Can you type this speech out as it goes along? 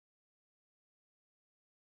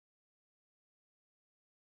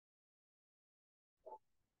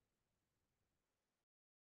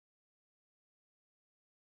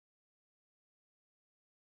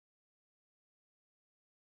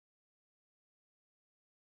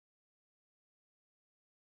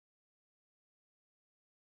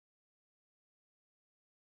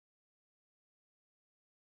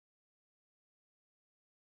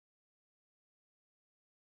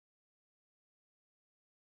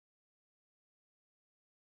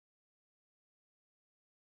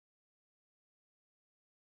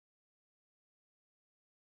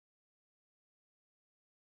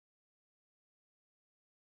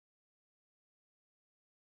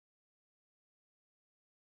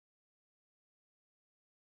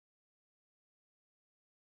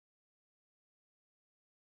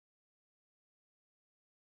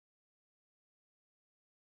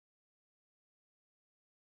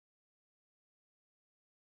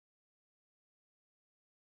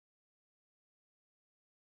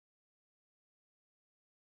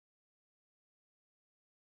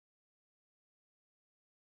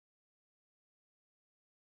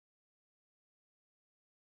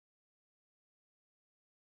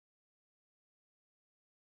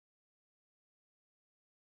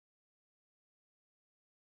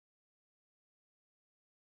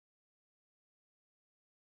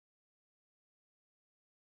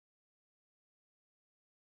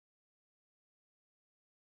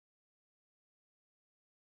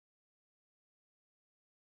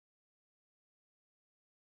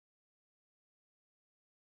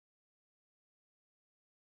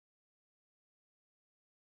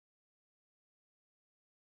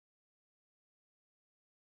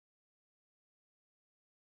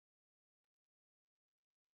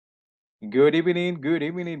Good evening,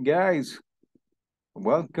 guys.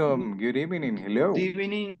 Welcome. Good evening. Hello. Good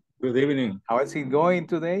evening. Good evening. How is it going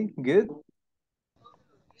today? Good?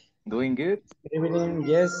 Doing good? Good evening,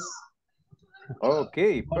 yes.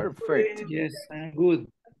 Okay, perfect. Yes, I'm good.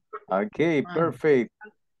 Okay, perfect.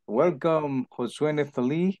 Welcome, Josue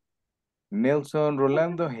Neftali, Nelson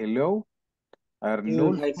Rolando. Hello. I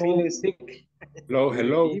Arnulfo. feel sick. Hello, Good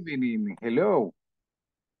hello. evening. Hello.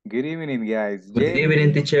 Good evening, guys. Good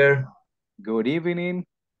evening, Jamie. teacher. Good evening.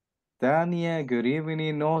 Tania. Good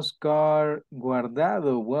evening. Oscar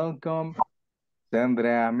Guardado. Welcome.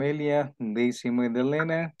 Sandra Amelia. Daisy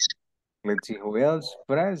Magdalena. Let's see who else.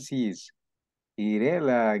 Francis.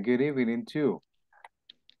 Irela. Good evening too.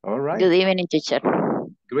 All right. Good evening, teacher.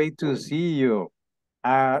 Great to see you.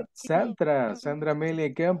 Sandra Amelia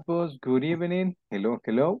Campos. Good evening. Hello,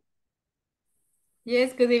 hello.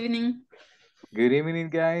 Yes, good evening. Good evening,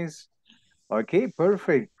 guys. Okay,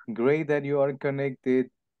 perfect. Great that you are connected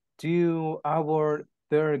to our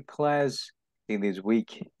third class in this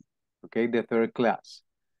week. Okay, the third class.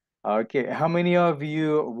 Okay, how many of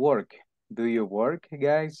you work? Do you work,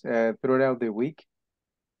 guys, throughout the week?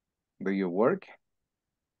 Do you work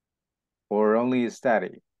or only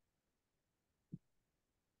study?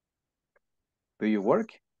 Do you work?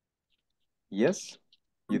 Yes,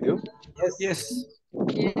 you do? Yes. Yes.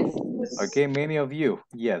 Yes. Okay, many of you.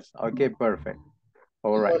 Yes, okay, perfect.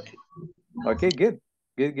 All right. Okay. Okay, good,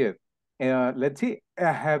 good, good. Let's see.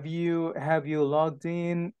 Have you logged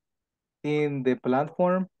in the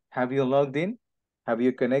platform? Have you logged in? Have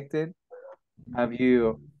you connected? Have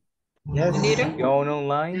you Yes. Little. gone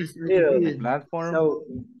online Yes, I Little. in the did. platform? So,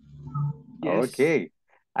 Yes. Okay,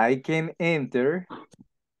 I can enter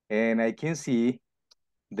and I can see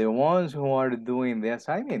the ones who are doing the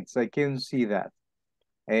assignments. I can see that.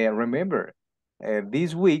 Remember,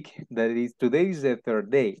 this week, that is today is the third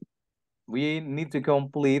day. We need to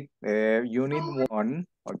complete unit 1,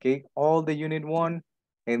 okay? All the unit 1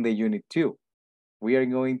 and the unit 2. We are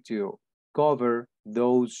going to cover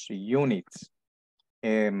those units.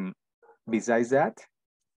 Besides that,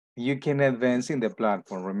 you can advance in the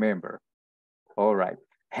platform, remember. All right.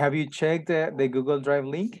 Have you checked the Google Drive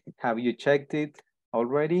link? Have you checked it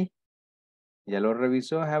already? ¿Ya lo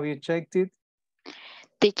revisó? Have you checked it?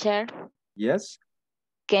 Teacher, Yes?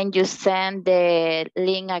 can you send the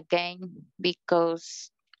link again?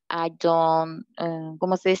 Because I don't,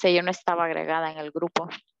 ¿cómo se dice? Yo no estaba agregada en el grupo.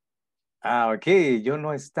 Ah, ok. Yo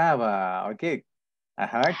no estaba. Ok.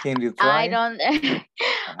 Ajá. Can you I try? don't,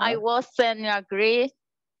 I Ajá. wasn't agree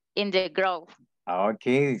in the group.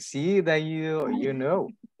 Okay. See that you know.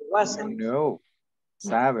 it wasn't. You know.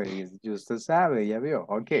 Sabe. Usted sabe. Ya veo.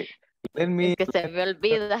 Okay. Let me. Es que se me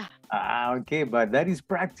olvida. Okay. But that is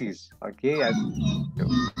practice. Okay.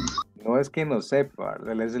 No es que no sepa.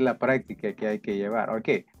 Es la práctica que hay que llevar.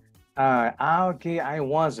 Okay. Okay. I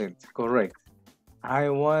wasn't. Correct. I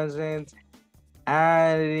wasn't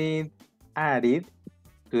added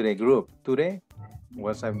to the group. To the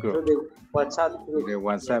WhatsApp To group. the WhatsApp To group. the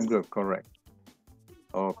WhatsApp Yes. group. Correct.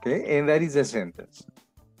 Okay. And that is the sentence.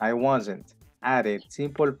 I wasn't added.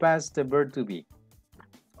 Simple past, the verb to be.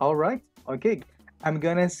 All right. Okay. I'm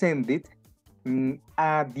gonna send it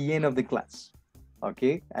at the end of the class.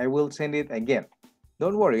 Okay. I will send it again.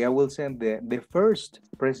 Don't worry. I will send the first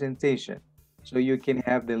presentation so you can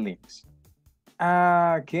have the links.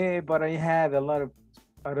 Okay. But I had a lot of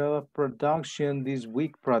production this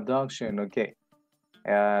week. Okay.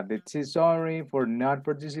 Sorry for not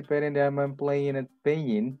participating. I'm playing and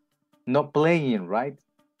paying. Not playing, right?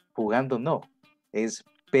 Jugando no. It's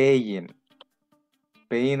paying.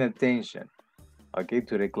 Paying attention. Okay,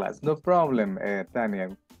 to the class. No problem, Tanya.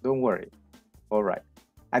 Don't worry. All right.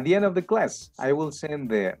 At the end of the class, I will send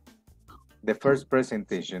the first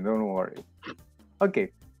presentation. Don't worry. Okay.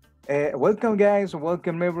 Welcome, guys.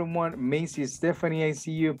 Welcome, everyone. Macy, Stephanie, I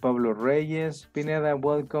see you. Pablo Reyes, Pineda,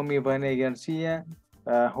 welcome. Ivana Garcia.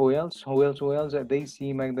 Who else? Who else?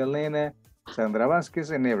 Daisy, Magdalena, Sandra Vasquez,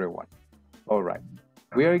 and everyone. All right.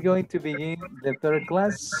 We are going to begin the third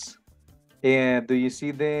class. And do you see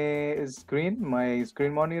the screen, my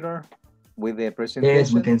screen monitor with the presentation?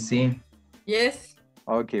 Yes, we can see. Yes.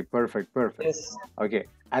 Okay, perfect. Yes. Okay,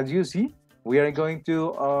 as you see, we are going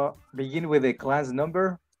to begin with the class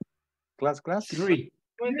number. Class? 3.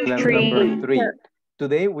 Class number 3.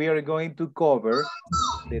 Today we are going to cover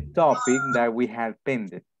the topic that we had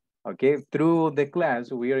pending. Okay, through the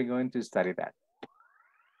class we are going to study that.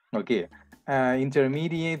 Okay,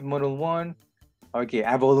 intermediate model 1. Okay,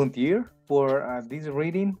 a volunteer for this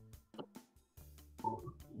reading.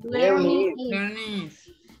 Learning. Learning.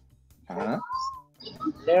 Uh-huh.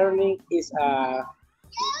 Learning is a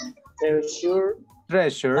treasure,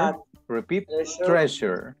 Treasure. That- Repeat. treasure,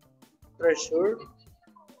 Treasure. treasure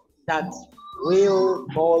that will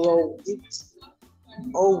follow its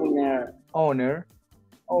owner, Owner.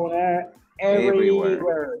 owner Everywhere.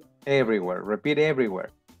 everywhere, Everywhere. Repeat everywhere.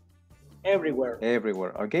 everywhere.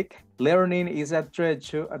 Everywhere. Okay. Learning is a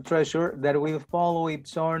treasure that will follow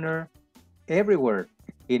its owner everywhere.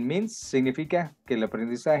 It means, significa que el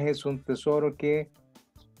aprendizaje es un tesoro que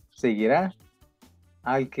seguirá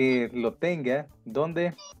al que lo tenga,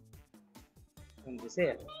 ¿dónde? Donde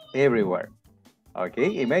sea. Everywhere.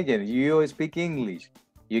 Okay, imagine you speak English.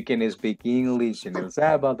 You can speak English in El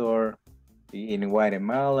Salvador, in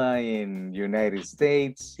Guatemala, in United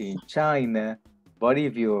States, in China. But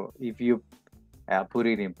if you put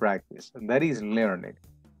it in practice, that is learning.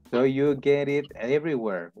 So you get it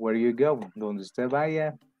everywhere where you go. Donde usted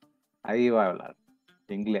vaya, ahí va a hablar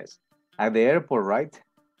inglés. At the airport, right?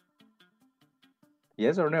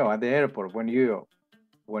 Yes or no? At the airport, when you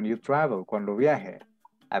travel, cuando viaje,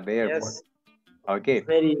 at the airport. Yes, Okay.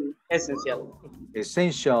 very essential.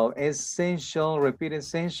 Essential, repeat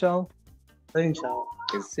essential. Essential.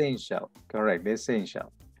 Essential, correct,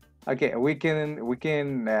 essential. Okay, we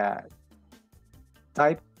can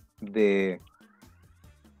type the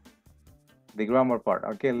grammar part.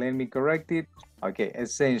 Okay, let me correct it. Okay,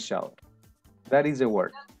 essential. That is a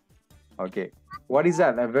word. Okay, what is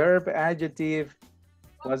that? A verb, adjective?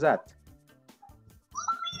 What's that?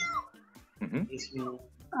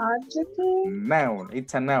 Adjective. Noun.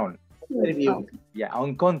 It's a noun. Review. Yeah,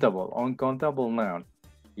 uncountable noun.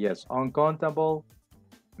 Yes, uncountable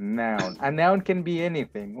noun. A noun can be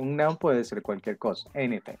anything. Un noun puede ser cualquier cosa,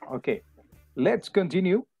 anything. Okay, let's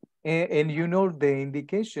continue. And you know the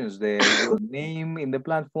indications, your name in the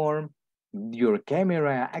platform, your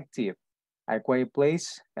camera active, a quiet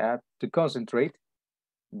place to concentrate,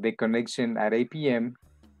 the connection at 8 p.m.,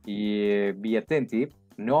 be attentive,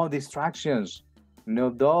 no distractions,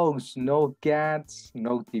 no dogs, no cats,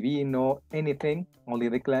 no TV, no anything, only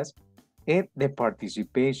the class. And the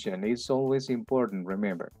participation is always important,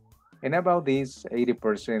 remember. And about this,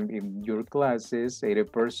 80% in your classes,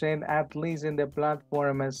 80% at least in the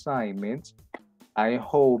platform assignments. I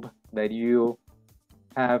hope that you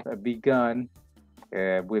have begun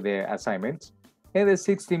with the assignments and the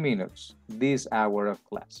 60 minutes, this hour of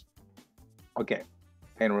class. Okay,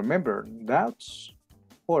 and remember, that's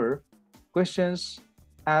for questions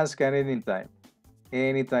asked at any time.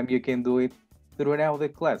 Anytime you can do it throughout the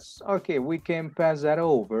class. Okay, we can pass that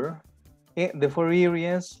over. The 4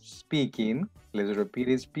 areas, speaking. Let's repeat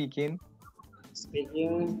it, speaking.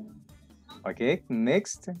 Speaking, Okay,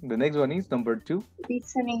 next. The next one is number 2.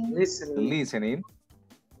 Listening. listening, Listening.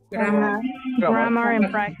 Grammar. Grammar and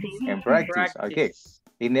practice. And practice. Okay.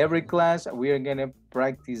 In every class, we are going to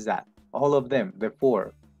practice that. All of them, the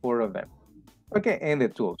four of them. Okay, and the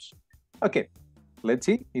tools. Okay, let's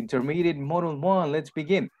see. Intermediate Model 1, let's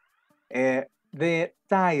begin. The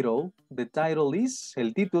title is,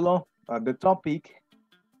 el título, the topic.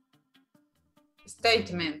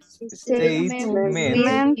 Statements.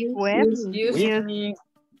 Statement. With.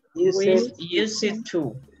 Use. use it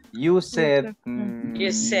to, You said,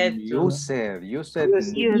 You said no.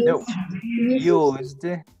 Used.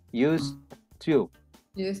 To. Used.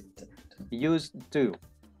 used to,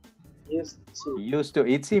 Used to.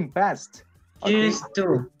 It's in past. Okay. used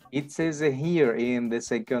to, It says here in the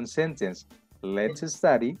second sentence. Let's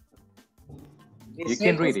study. You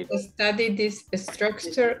can read it. Study this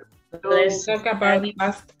structure. let's Talk about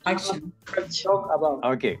past action. talk about,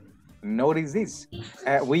 Okay. Notice this.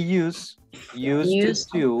 We use Used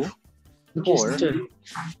to used to,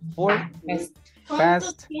 for Past.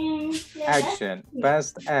 past action.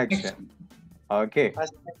 Past action. Okay.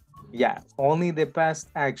 past, Yeah, only the past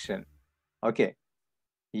action. Okay.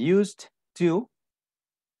 Used to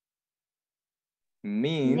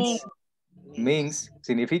means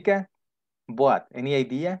significa what? Any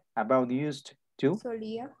idea about used to?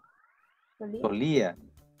 Solía. Solía,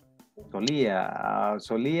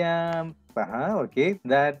 okay,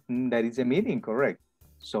 that is a meaning, correct.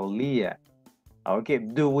 Solía. Okay,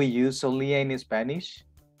 do we use solía in Spanish?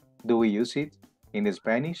 Do we use it in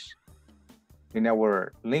Spanish? In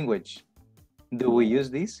our language? Do we use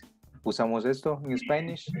this? ¿Usamos esto en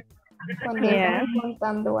Spanish? Cuando estamos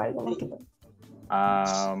contando algo.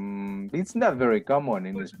 It's not very common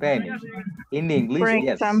in Spanish. In English, For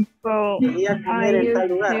yes. example, Quería I comer en tal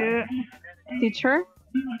used lugar. to teacher.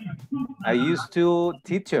 I used to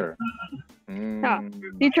teacher.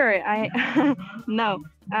 Teacher, I no.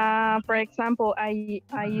 For example, I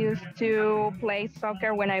used to play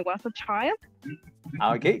soccer when I was a child.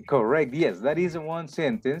 Okay, correct. Yes, that is one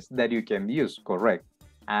sentence that you can use. Correct.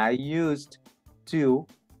 I used to.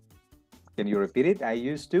 Can you repeat it? I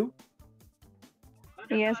used to.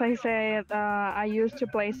 Yes, I said I used to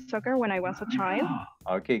play soccer when I was a child.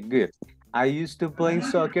 Okay, good. I used to play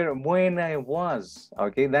soccer when I was.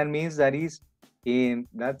 Okay, that means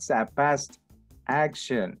that's a past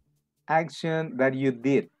action. Action that you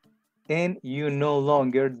did and you no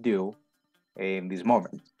longer do in this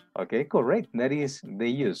moment. Okay, correct. That is the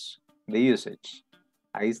usage.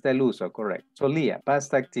 Ahí está el uso, correct. Solía,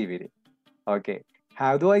 past activity. Okay,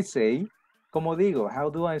 how do I say? Como digo, how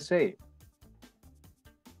do I say?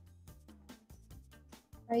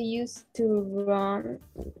 I used to run.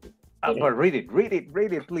 But read it,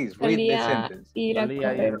 please. Read the sentence.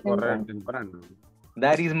 Solía ir a correr temprano.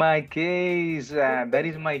 That is my case.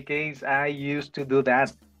 I used to do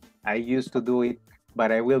that. I used to do it,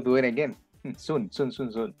 but I will do it again. Soon.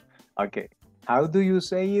 Okay. How do you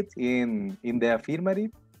say it in the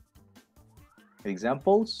affirmative?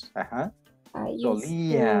 Examples?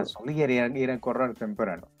 Solía ir a correr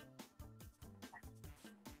temprano.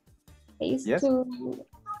 I used Yes. to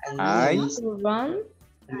run.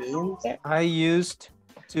 I used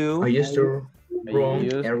to Run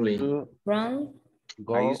early. Run.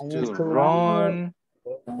 I used to run.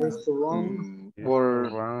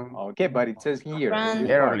 Okay, but it says here. Run.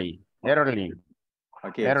 Early.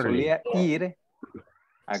 Okay, Early. solía ir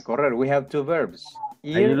a correr. We have two verbs. I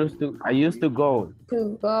Ir, used to go.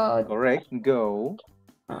 To go. correct, go.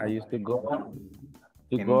 I used to go.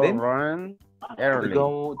 And then? Run early.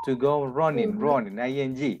 To go running,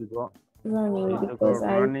 ing. To go Running because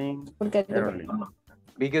I running forget early.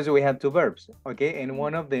 Because we have two verbs, okay? And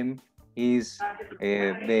one of them is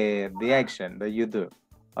the action that you do.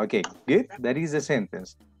 Okay, good. That is the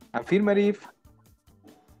sentence. Affirmative.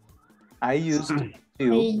 I used to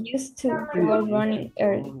go running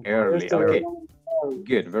early. Okay,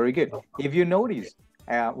 good, very good. If you notice,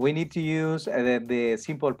 we need to use the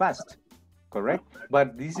simple past, correct?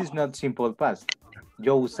 But this is not simple past.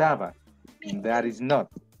 Yo usaba, that is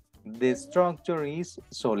not. The structure is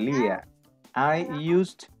solía. I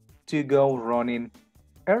used to go running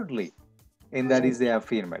early, and that is the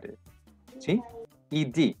affirmative. See?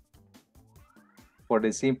 ED for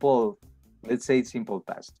the simple, let's say simple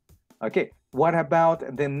past. Okay, what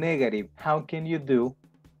about the negative? How can you do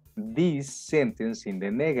this sentence in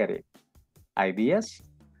the negative? Ideas?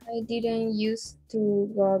 I didn't used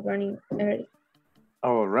to go running early.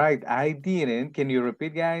 All right, I didn't. Can you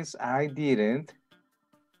repeat, guys? I didn't.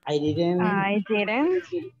 I didn't.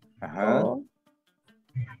 Uh-huh.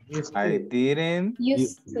 I didn't.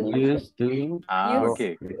 Used to.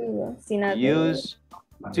 Okay. Used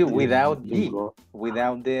to without D,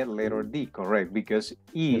 without the letter D, correct? Because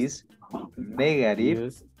is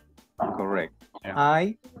negative, correct.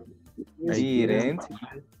 I didn't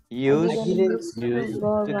used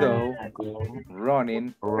to go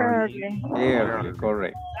running early,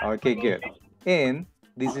 correct. Okay, good. And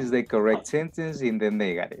this is the correct sentence in the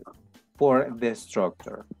negative for the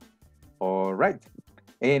structure. All right.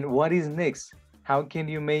 And what is next? How can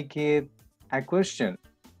you make it a question?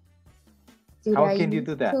 How can you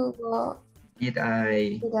do that? Did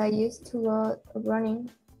I used to go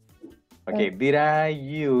running? Okay, did I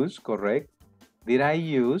use, correct? Did I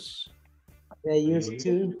use? I used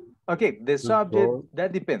to. Okay, the subject,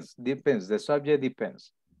 that depends, the subject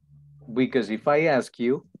depends. Because if I ask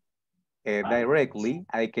you directly,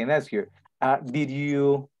 I can ask you, did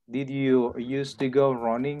you used to go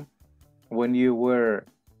running when you were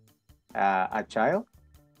a child?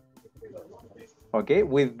 Okay,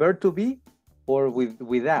 with verb to be or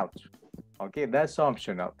without. Okay, that's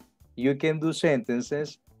optional. You can do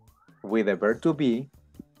sentences with the verb to be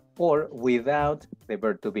or without the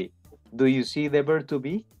verb to be. Do you see the verb to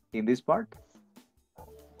be in this part?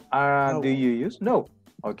 No. Do you use? No.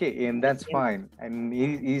 Okay, and that's fine. And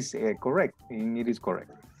it is correct. And it is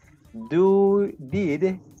correct.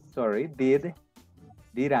 Did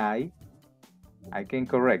I can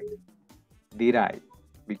correct. Did I?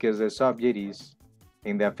 Because the subject is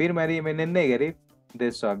in the affirmative and the negative,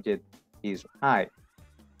 the subject is I.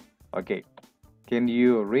 Okay. Can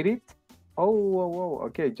you read it? Oh,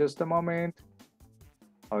 okay, just a moment.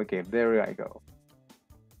 Okay, there I go.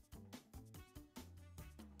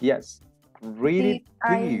 Yes, read it,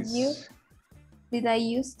 please. Did I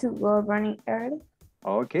used to go running early?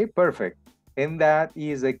 Okay, perfect. And that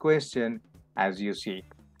is a question, as you see.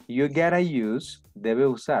 You gotta use, debe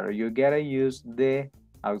usar, you gotta use the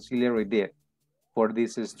auxiliary did for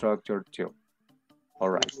this structure too. All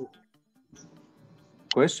right.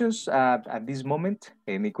 Questions at this moment?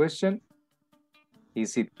 Any question?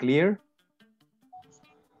 Is it clear?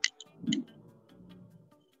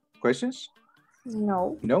 Questions?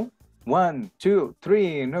 No. No? 1, 2,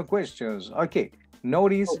 3, no questions. Okay,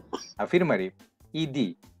 notice affirmative,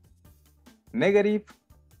 ed. Negative,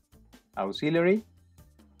 auxiliary,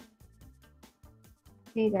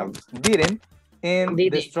 didn't. And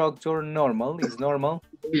the structure normal is normal.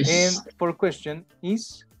 And for question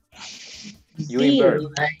is you invert.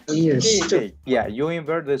 Okay, yeah, you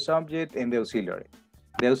invert the subject and the auxiliary.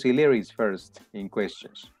 The auxiliary is first in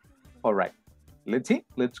questions. All right, let's see.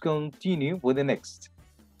 Let's continue with the next.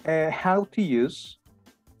 How to use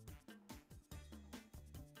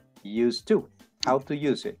to. How to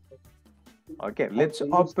use it. Okay, let's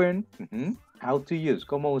open how to use.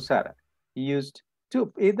 ¿Cómo usar? Used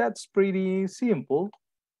to. That's pretty simple.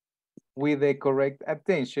 With the correct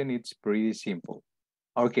attention, it's pretty simple.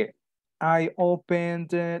 Okay, I opened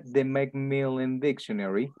the Macmillan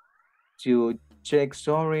dictionary to check.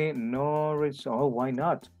 Sorry, no result. Oh, why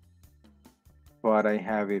not? But I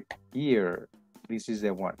have it here. This is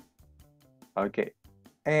the one. Okay.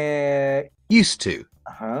 Used to.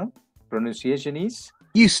 Pronunciation is?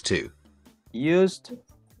 Used to. Used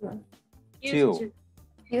to. Used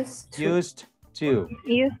to. Used to.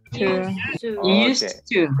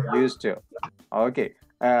 Used to. Okay.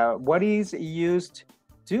 What is used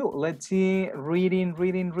to? Let's see. Reading.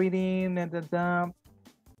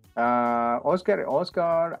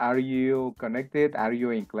 Oscar, are you connected? Are you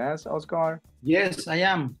in class, Oscar? Yes, I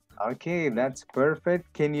am. Okay, that's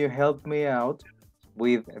perfect. Can you help me out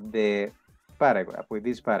with the paragraph, with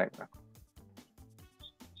this paragraph?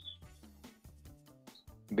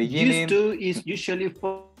 Beginning. Used to is usually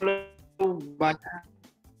followed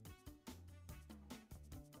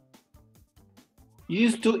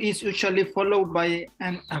by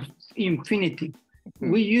an infinitive.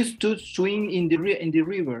 We used to swim in the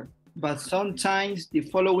river, but sometimes the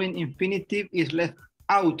following infinitive is left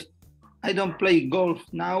out. I don't play golf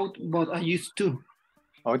now, but I used to.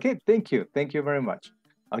 Okay, thank you. Thank you very much.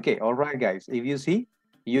 Okay, all right, guys. If you see,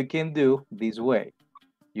 you can do this way.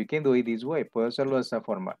 You can do it this way. Puedo hacerlo de esta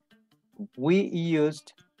forma. We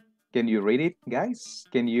used, can you read it, guys?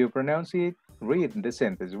 Can you pronounce it? Read the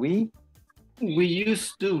sentence. We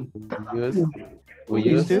used to. We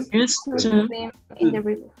used to? In the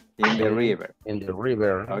river. In the river. In the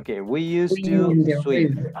river. Okay, we used to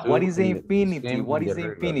swim. What is the infinitive? What is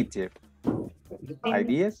the infinitive?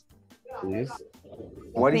 Ideas? Yes.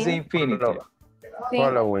 What is the infinitive?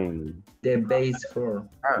 Following. The base form.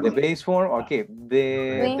 The base form, okay.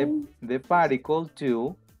 The particle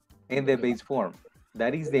to and the base form.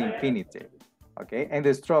 That is the infinitive. Okay, and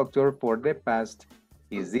the structure for the past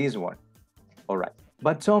is this one. All right.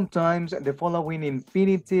 But sometimes the following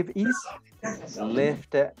infinitive is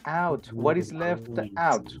left out. What is left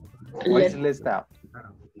out? What is left out?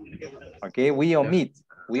 Okay, we omit.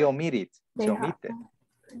 We omit it. Se omite.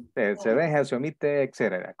 Se deja, se omite,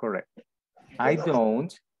 etc. Correct. I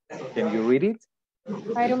don't. Can you read it?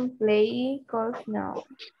 I don't play golf now,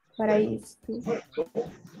 but I used to.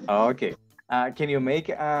 Okay. Can you make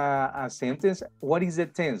a sentence? What is the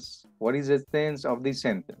tense? What is the tense of this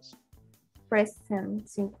sentence? Present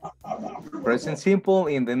simple. Present simple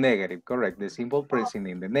in the negative, correct. The simple present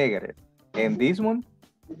in the negative. And this one?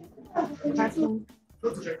 Present.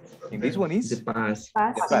 And this one is? The past.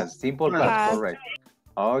 The past, simple past, correct.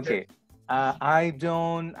 Okay. I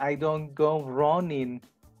don't go running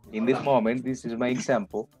in this moment. This is my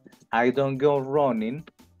example. I don't go running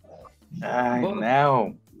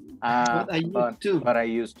now. But I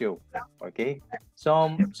used to. Okay.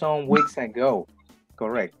 Some weeks ago.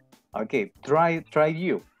 Correct. Okay. Try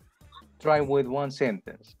you. Try with one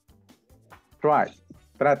sentence. Trate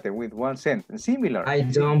with one sentence. Similar. I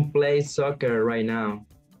don't play soccer right now.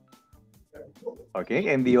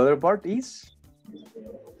 Okay. And the other part is?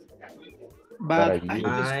 But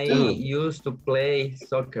I used to play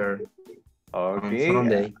soccer. Okay. On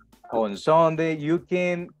Sunday. On Sunday, you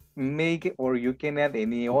can make or you can add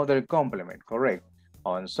any other complement, correct?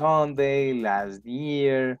 On Sunday, last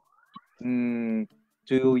year, 2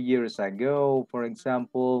 years ago, for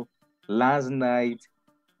example, last night.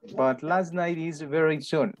 But last night is very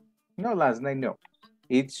soon. No, last night, no.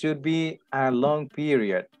 It should be a long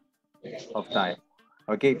period of time.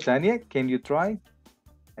 Okay, Tanya, can you try?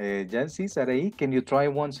 Jancy, Sarai, can you try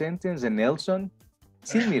one sentence? And Nelson,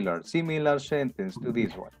 similar sentence to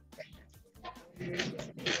this one.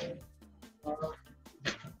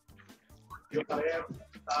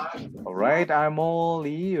 All right, I'm all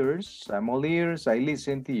ears. I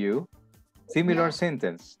listen to you. Similar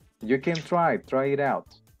sentence. You can try it out.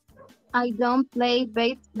 I don't play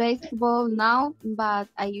baseball now, but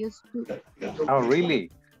I used to. Oh, really?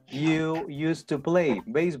 You used to play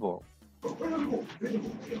baseball?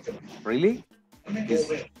 Really?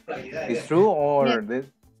 Is true or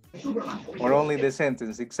or only the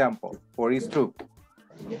sentence example or is true?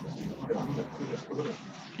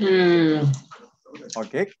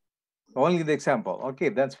 Okay, only the example. Okay,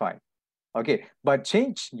 that's fine. Okay, but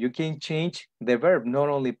change, you can change the verb, not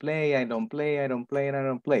only play, I don't play, I don't play, and I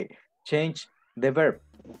don't play. Change the verb.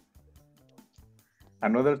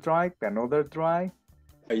 Another try, another try.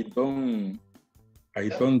 I don't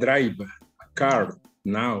drive a car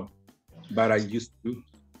now, but I used to.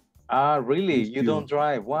 Ah, really? You don't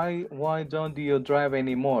drive. Why don't you drive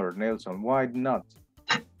anymore, Nelson? Why not?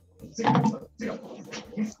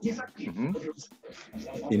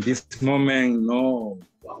 In this moment, no.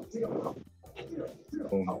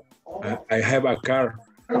 I have a car.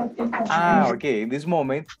 Ah, okay. In this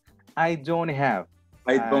moment, I don't have.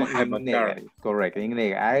 I don't have a car. Correct. In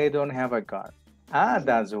negative. I don't have a car. Ah,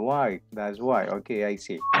 that's why. That's why. Okay, I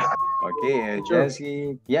see. Okay,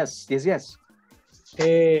 Jesse. Yes.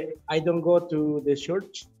 I don't go to the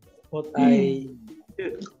church, but I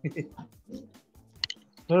do.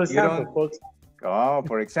 For example,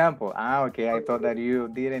 for example. Ah, okay. I thought that you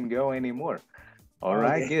didn't go anymore. All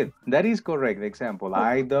right, good. That is correct example.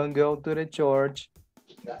 I don't go to the church,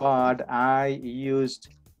 but I used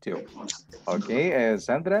to. Okay,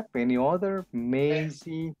 Sandra, any other?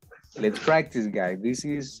 Macy, let's practice, guys. This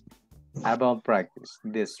is about practice,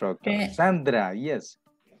 the structure. Okay. Sandra, yes.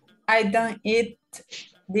 I don't eat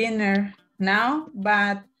dinner now,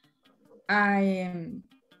 but I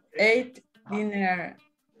ate dinner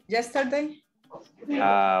yesterday.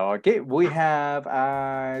 Okay, we have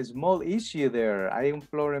a small issue there. Hay un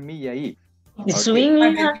problemilla ahí. Okay. Swim,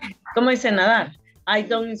 ¿cómo dice nadar? I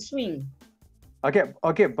don't swim.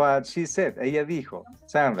 Okay, but she said, ella dijo,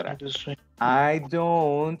 Sandra, I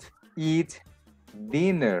don't eat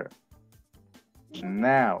dinner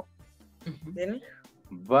now.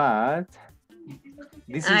 But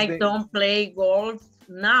this is I don't play golf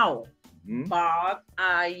now, but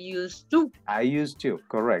I used to. I used to,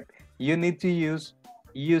 correct. You need to use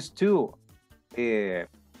used to,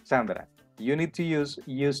 Sandra. You need to use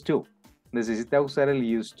used to. Necesita usar el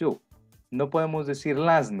used to. No podemos decir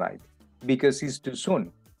last night because it's too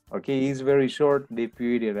soon. Okay, it's very short the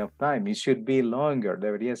period of time. It should be longer.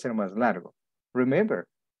 Debería ser más largo. Remember,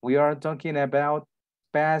 we are talking about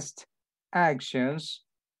past actions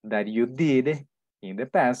that you did in the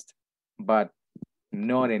past, but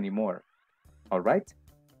not anymore. All right?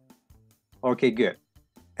 Okay, good.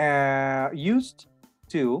 Used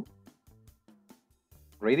to.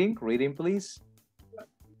 Reading, please.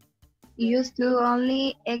 Used to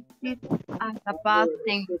only exist as a past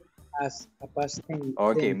tense. As a past tense.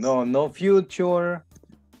 Okay, no future,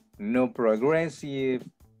 no progressive,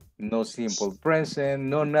 no simple present,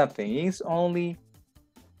 no nothing. It's only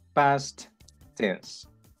past tense.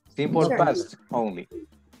 Simple past only.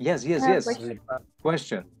 Yes.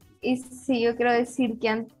 Question. Y sí, yo quiero decir que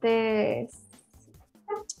antes...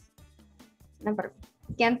 No,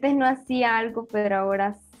 que antes no hacía algo, pero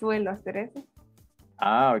ahora suelo hacer eso.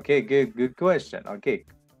 Ah, okay, good question. Okay,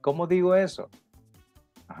 ¿cómo digo eso?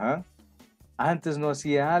 Ajá. Antes no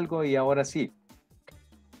hacía algo y ahora sí.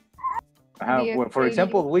 Well, for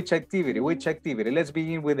example, which activity? Let's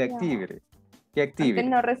begin with the activity. ¿Qué activity?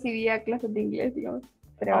 Antes no recibía clases de inglés, digamos.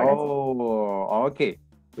 Pero ahora sí. Okay.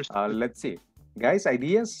 Let's see. Guys,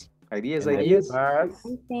 ideas? In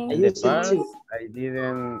the past, I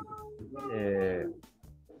didn't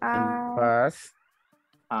pass.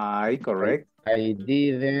 Correct. I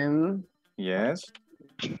didn't. Yes.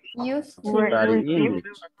 Used to. Study English.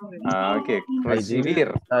 Okay.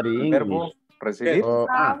 Recibir. Study Verbo, recibir.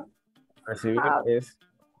 Recibir es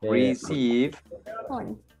receive.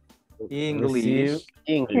 English.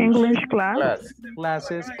 English class.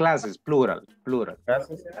 Classes, plural.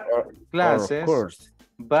 Classes. Of course.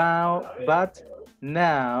 But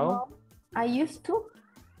now. I used to.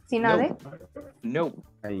 Sin nada. No.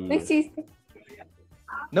 No existe.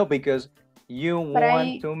 No, because you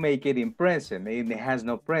want to make it in present. It has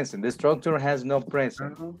no present. The structure has no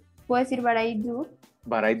present. Puedo decir but I do.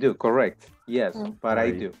 But I do, correct. Yes, but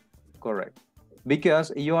I do, correct.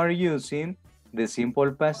 Because you are using the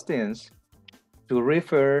simple past tense to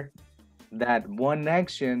refer that one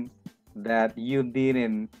action that you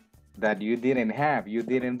didn't have. You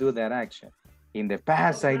didn't do that action. In the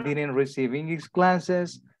past, I didn't receive English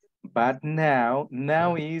classes, but now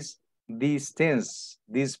is this tense,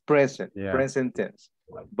 this present tense.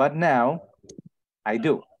 But now, I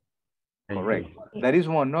do. Correct. That is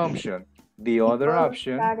one option. The other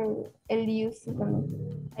option. El used to.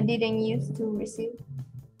 I didn't used to receive.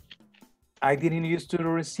 I didn't used to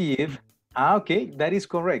receive. Okay, that is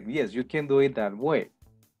correct. Yes, you can do it that way.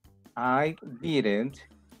 I didn't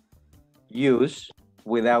use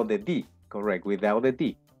without the D. Correct, without the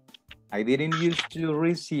D. I didn't used to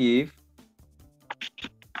receive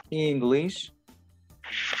English.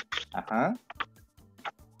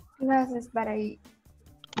 Classes, but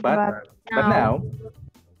now.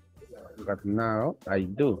 But now I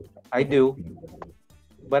do. I do.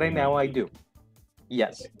 But now I do.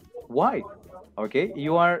 Yes. Why? Okay,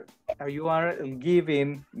 you are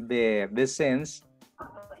giving the sense,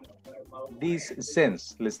 this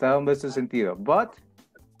sense, le está dando este sentido. But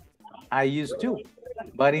I used to.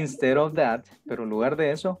 But instead of that, pero en lugar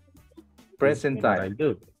de eso, present time. I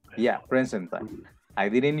do. Yeah, present time. I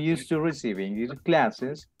didn't used to receive English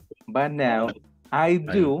classes, but now I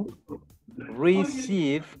do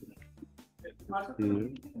receive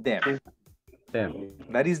them.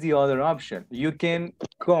 That is the other option. You can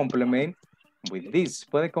complement with this.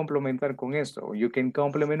 Puede complementar con esto. You can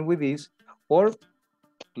complement with this or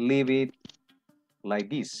leave it like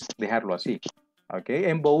this. Dejarlo así. Okay,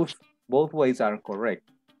 and both ways are correct.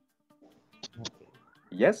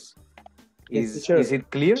 Yes? Is it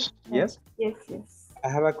clear? Yes? Yes. I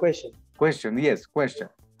have a question. Question, yes, question.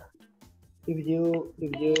 If you,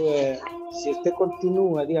 si usted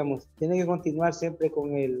continúa, digamos, tiene que continuar siempre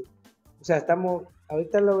con el, o sea,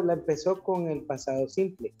 ahorita la empezó con el pasado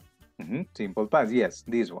simple. Simple past, yes,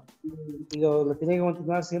 this one. Y lo tiene que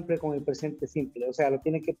continuar siempre con el presente simple, o sea, lo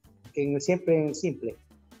tiene que siempre en el simple.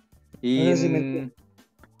 No sé si me entiende.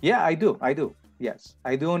 Yeah, I do, yes.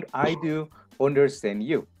 I do understand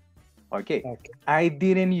you. Okay. I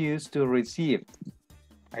didn't use to receive.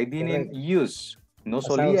 I didn't use. No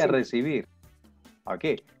solía recibir.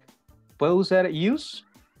 Okay. ¿Puedo usar use?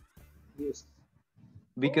 Use.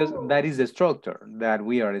 Because that is the structure that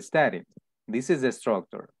we are studying. This is the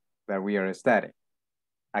structure that we are studying.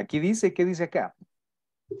 Aquí dice, ¿qué dice acá?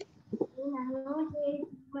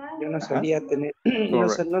 Yo no solía tener, no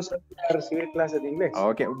solía recibir clases de inglés.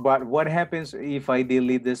 Okay, but what happens if I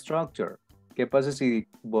delete the structure? ¿Qué pasa si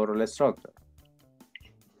borro la structure?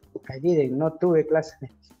 I didn't, no tuve clases.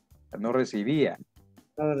 No recibía.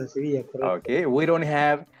 No recibía, correcto. Okay, we don't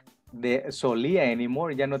have the solía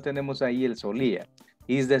anymore. Ya no tenemos ahí el solía.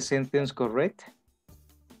 Is the sentence correct?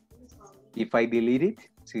 If I delete it?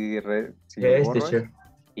 Yes, teacher.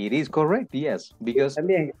 It is correct, yes, because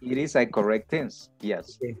it is a correct tense,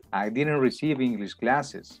 yes. Okay. I didn't receive English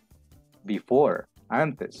classes before,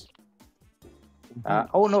 antes.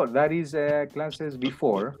 Oh no, that is classes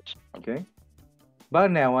before, okay?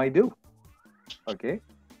 But now I do, okay?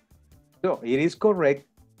 So it is correct,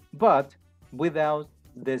 but without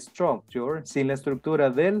the structure, sin la estructura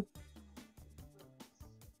del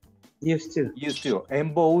used to. Used to,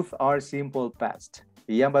 and both are simple past.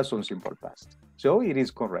 Y ambas son simple past. So it is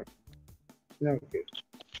correct. Okay.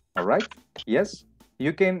 All right. Yes.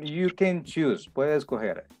 You can choose. Puedes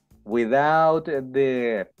escoger without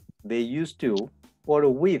the used to or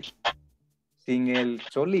with, sin el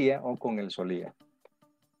solía o con el solía.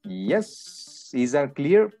 Yes. Is that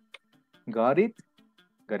clear? Got it?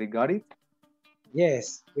 Got it?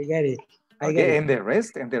 Yes, we got it. Okay. And the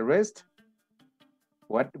rest?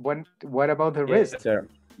 What about the rest? Sir.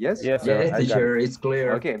 Yes? Yes, yes, teacher, it's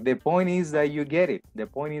clear. Okay, the point is that you get it.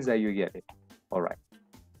 All right.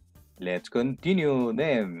 Let's continue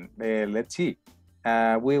then. Let's see.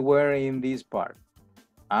 We were in this part.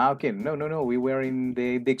 Okay, no. We were in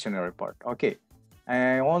the dictionary part. Okay.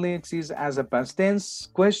 Only exists as a past tense.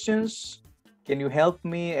 Questions? Can you help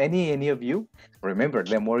me? Any of you? Remember,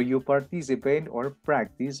 the more you participate or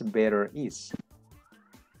practice, better is.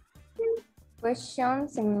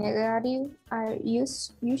 Questions in negative are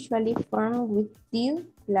usually formed with did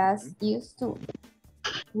plus used to,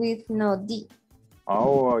 with no D.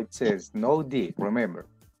 Oh, it says no D, remember.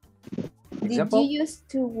 Example? Did you used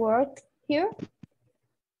to work here?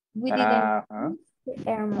 We didn't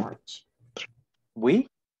earn much. We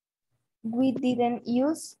didn't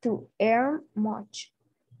used to earn much.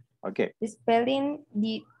 Okay. The spelling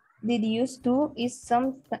did used to is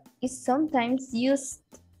sometimes used,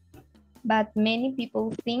 but many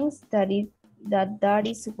people think that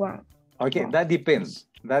is wrong. Okay, that depends.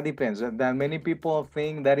 That many people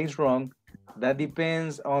think that is wrong. That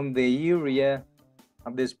depends on the area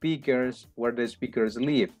of the speakers, where the speakers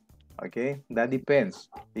live. Okay, that depends.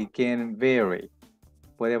 It can vary.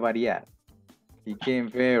 Puede variar. It can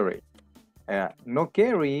vary. No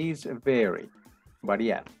carry is vary.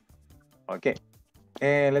 Variar. Okay.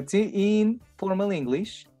 Let's see, in formal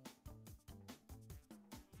English.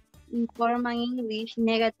 In formal English,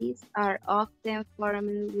 negatives are often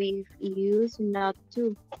formed with use not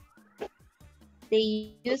to.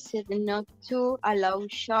 They use it not to allow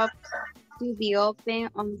shops to be open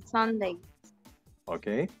on Sunday.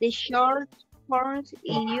 Okay. The short forms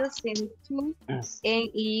using to and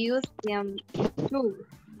using to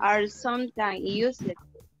are sometimes used,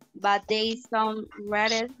 but they sound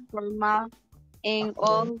rather formal and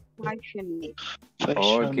old-fashioned.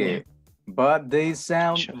 Okay. But they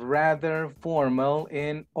sound rather formal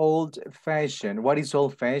and old-fashioned. What is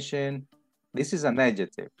old-fashioned? This is an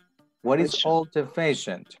adjective. What is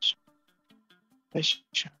old-fashioned?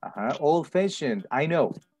 Old-fashioned. I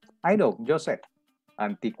know. Joseph.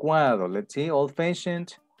 Anticuado. Let's see.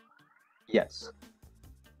 Old-fashioned. Yes.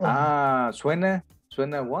 Suena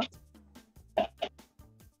what?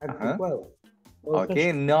 Anticuado.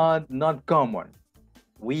 Okay, not common.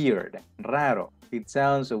 Weird. Raro. It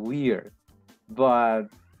sounds weird, but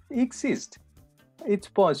it exists. It's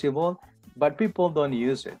possible, but people don't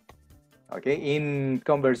use it. Okay, in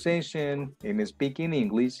conversation, in speaking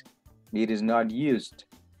English, it is not used.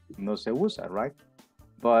 No se usa, right?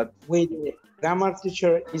 But wait, grammar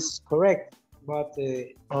teacher is correct, but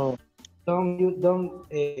they don't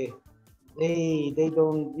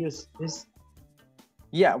use this.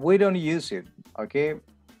 Yeah, we don't use it. Okay,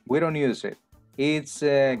 we don't use it. It's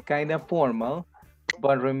kind of formal,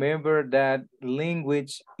 but remember that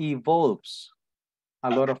language evolves a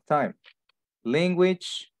lot of time.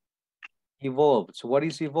 Language evolves. What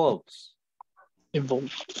is evolves?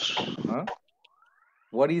 Evolves.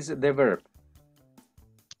 What is the verb?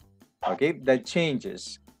 Okay, that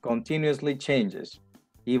changes, continuously changes,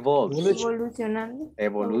 evolves.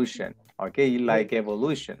 Evolution. Okay, like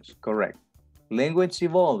evolutions, correct. Language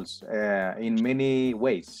evolves in many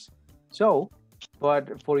ways. So,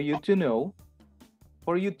 but for you to know,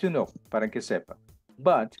 para que sepa.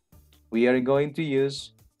 But we are going to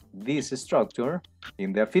use this structure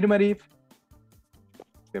in the affirmative.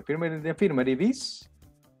 The affirmative is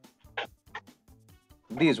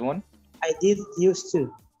this one. I did used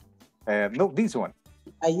to. No, this one.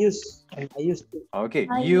 I used to. Okay,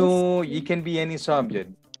 you can be any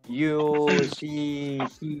subject. You, she,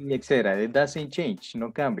 he, etc. It doesn't change, no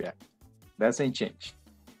cambia. Doesn't change.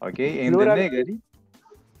 Okay, and plural, the negative.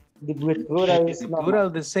 The plural is plural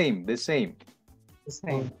the same. The same.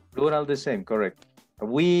 Plural the same, correct.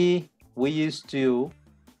 We used to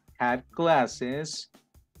have classes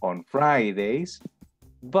on Fridays,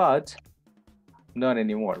 but not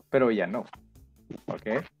anymore. Pero ya no.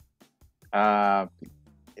 Okay.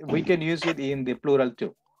 We can use it in the plural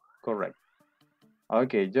too. Correct.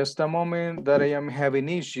 Okay, just a moment that I am having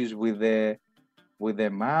issues with the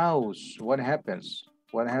mouse. What happens?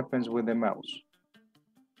 What happens with the mouse?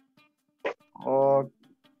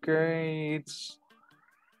 Okay, it's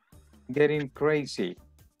getting crazy.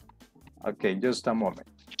 Okay, just a moment.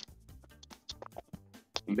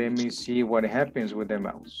 Let me see what happens with the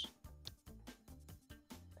mouse.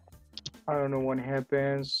 I don't know what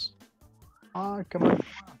happens. Come on.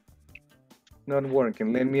 Not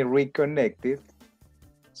working. Let me reconnect it.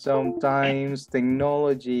 Sometimes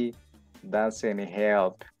technology doesn't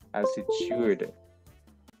help as it should.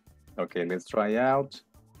 Okay, let's try out.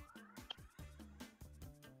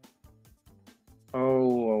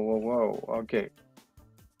 Oh, okay.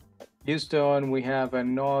 Houston, we have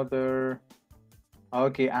another.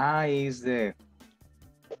 Okay, is the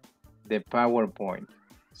PowerPoint.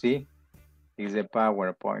 See? Is the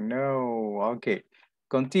PowerPoint. No, okay.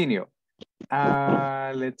 Continue.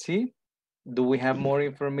 Let's see. Do we have more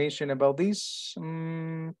information about this?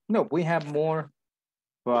 No, we have more,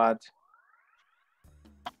 but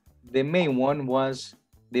the main one was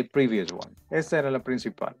the previous one. Esta era la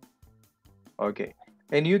principal. Okay,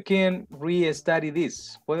 and you can re-study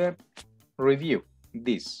this. Puede review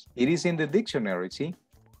this. It is in the dictionary, see?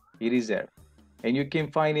 It is there. And you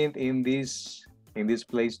can find it in this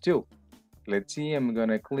place too. Let's see, I'm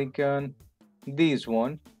gonna click on this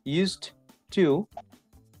one. Used to.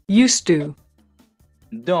 Used to.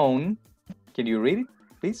 Don't. Can you read it,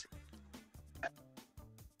 please?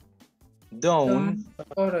 Don't.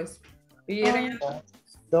 Or experience.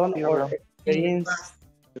 Don't or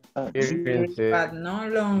experience. But no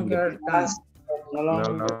longer than. No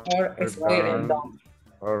longer. Or experience.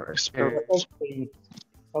 Or experience.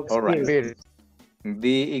 All right.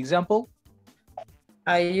 The example?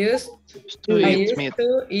 I used to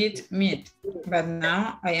eat meat, but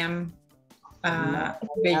now I am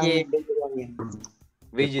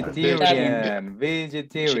vegetarian.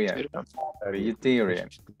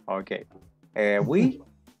 Okay. We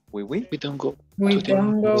don't go. We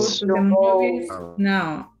don't go to the movies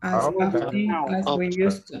now as often as we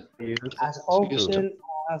used to. As often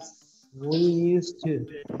as we used to.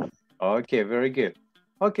 Okay, very good.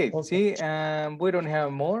 Okay, see, we don't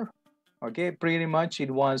have more. Okay, pretty much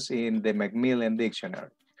it was in the Macmillan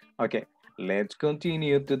Dictionary. Okay, let's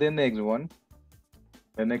continue to the next one.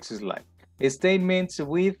 The next slide. Statements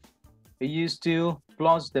with used to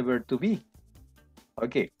plus the verb to be.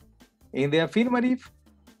 Okay, in the affirmative,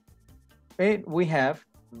 we have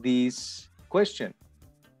this question.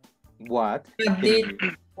 What did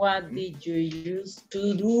you used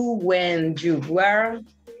to do when you were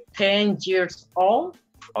 10 years old?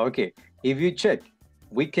 Okay, if you check,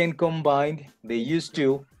 we can combine the used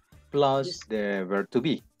to plus the verb to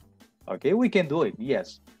be. Okay, we can do it,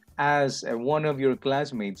 yes. As one of your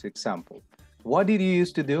classmates example. What did you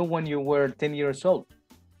used to do when you were 10 years old?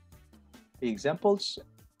 Examples,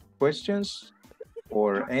 questions,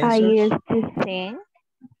 or answers? I used to sing.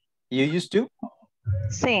 You used to?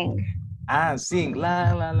 Sing. Ah, sing,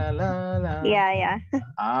 la, la, la, la, la. Yeah.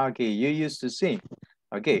 Okay, you used to sing.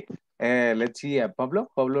 Okay, let's see, Pablo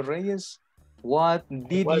Reyes. What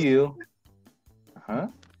did you,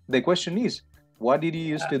 the question is, what did you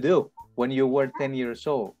used to do when you were 10 years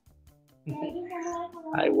old?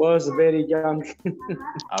 I was very young.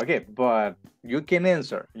 Okay, but you can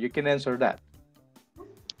answer that.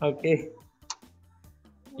 Okay.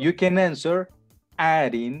 You can answer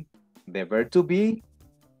adding the verb to be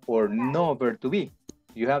or no verb to be.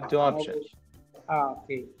 You have two options.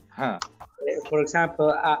 Okay. For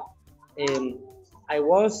example, I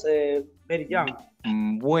was very young.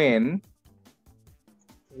 When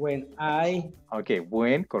I. Okay,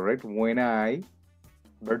 when, correct. When I,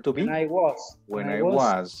 verb to be. When I was. When I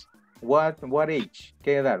was. What age?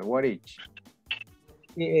 ¿Qué edad? What age?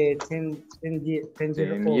 10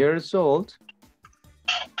 years old.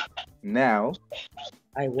 Now.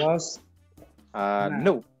 I was.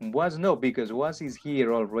 No, because was is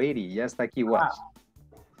here already. Ya está aquí was.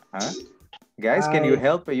 Guys, can you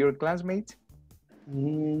help your classmate?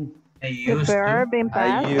 I used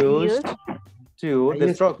to.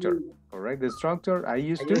 The structure. Correct. The structure. I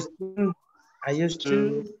used to.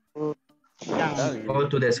 Go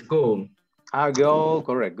to the school.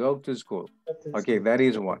 Correct. Go to school. Okay, that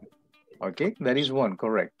is one. Okay, that is one,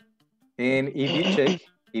 correct. And if you check,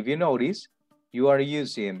 if you notice, you are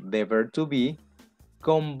using the verb to be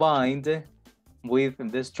combined with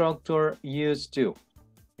the structure used to.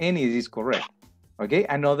 And it is correct. Okay,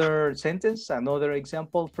 another sentence, another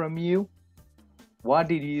example from you. What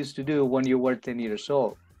did you used to do when you were 10 years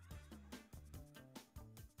old?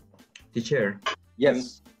 Teacher.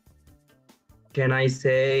 Yes. Can I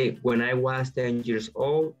say when I was 10 years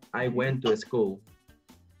old, I went to school?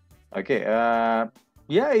 Okay,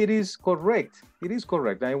 yeah, it is correct. It is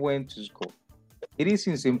correct. I went to school. It is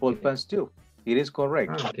in simple past too. It is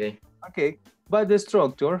correct. Okay. Okay, but the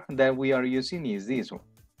structure that we are using is this one,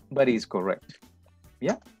 but it's correct.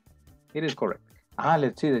 Yeah, it is correct.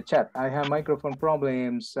 Let's see the chat. I have microphone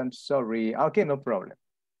problems. I'm sorry. Okay, no problem.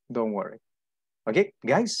 Don't worry. Okay,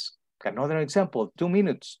 guys, another example. 2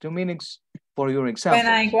 minutes. 2 minutes for your example.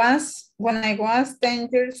 When I was 10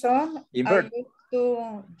 years old, invert. I used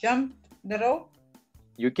to jump the rope.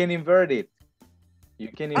 You can invert it. You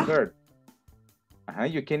can invert.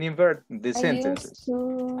 You can invert the sentences.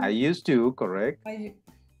 I used to, correct. I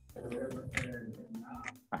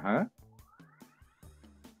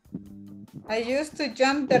used to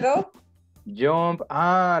jump the rope. Jump.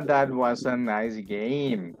 That was a nice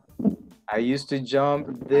game. I used to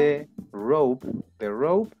jump the rope. The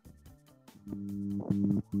rope.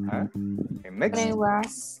 And next.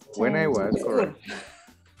 When I was correct.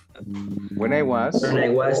 When I was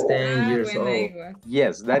 10 years old.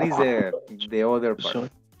 Yes, that is the other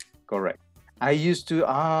part. Correct. I used to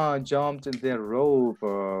jump the rope.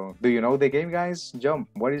 Do you know the game, guys? Jump.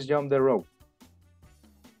 What is jump the rope?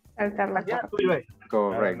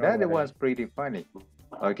 Correct. That was pretty funny.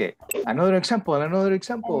 Okay. Another example.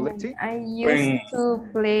 Let's see. I used to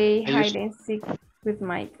play hide and seek with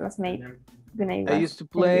my classmates. I used to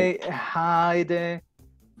play hide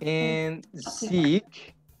and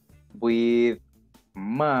seek with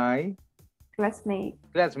my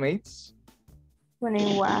classmates when I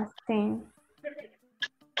was 10.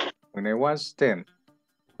 When I was 10.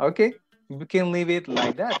 Okay, you can leave it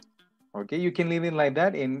like that. Okay, you can leave it like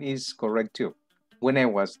that and it's correct too. When I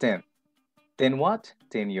was 10. 10 what?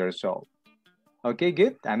 10 years old. Okay,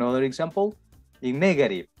 good. Another example in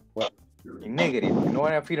negative. In negative,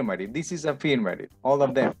 not affirmative. This is affirmative, all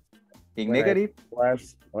of them. In negative.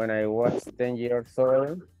 When I was 10 years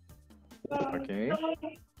old. Okay.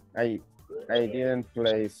 I didn't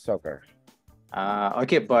play soccer.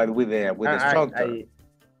 Okay, but with the structure.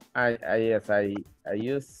 Yes, I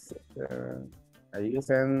use and I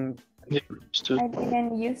didn't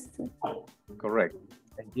used to. Correct.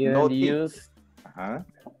 I didn't use.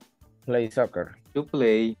 Play soccer. To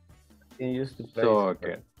play He used to play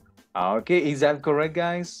soccer. Okay, is that correct,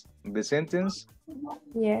 guys? The sentence?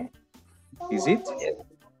 Yeah. Is it?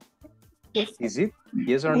 Yes. Is it?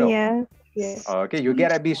 Yes or no? Yes. Yes. Okay, you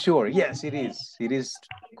gotta be sure. Yes, it is. It is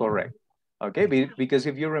correct. Okay, because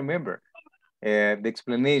if you remember the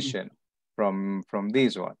explanation from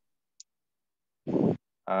this one,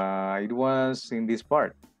 it was in this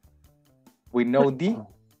part. We know the,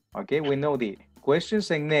 okay, we know the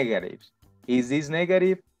questions and negatives. Is this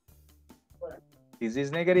negative? Is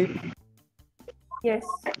this negative? Yes.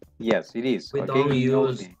 Yes, it is. We okay, don't we know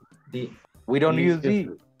use the. We don't use the.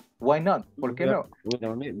 Why not? ¿Por qué no? We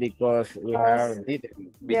don't need because we have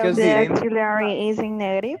didn't. Because The didn't, auxiliary is in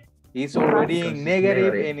negative. it's already in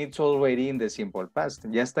negative negative. and it's already in the simple past.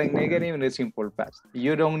 Ya está en negative in the simple past.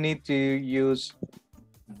 You don't need to use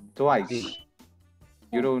twice.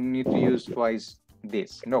 You don't need to use twice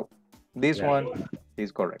this. No, this one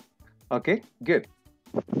is correct. Okay, good.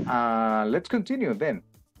 Let's continue then.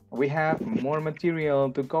 We have more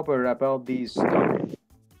material to cover about this topic.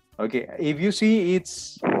 Okay, if you see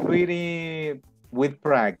it's pretty, with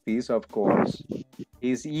practice, of course,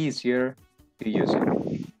 it's easier to use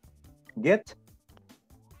it. Get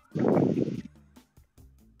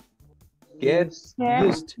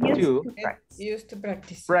used to Used to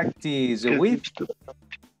practice. practice with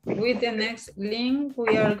With the next link,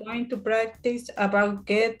 we are going to practice about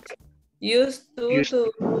get used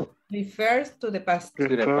to refers to the past. to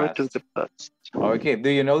the past. Okay, do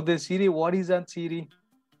you know the city? What is that city?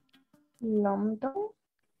 London.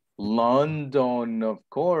 London, of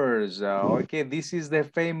course. Okay, this is the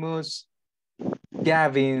famous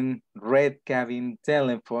cabin, red cabin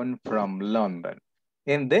telephone from London.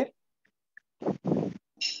 And the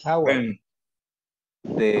tower.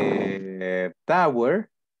 The tower,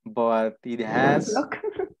 but it has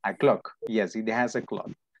a clock. Yes, it has a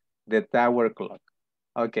clock. The tower clock.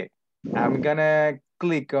 Okay, I'm gonna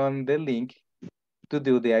click on the link to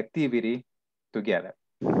do the activity together.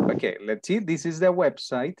 Okay, let's see. This is the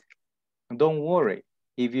website. Don't worry.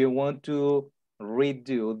 If you want to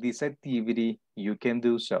redo this activity, you can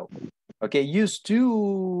do so. Okay, used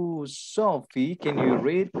to, Sophie, can you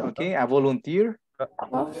read? Okay, a volunteer.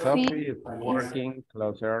 Sophie is working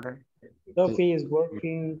closer. Sophie is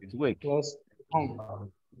working close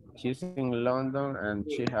home. She's in London and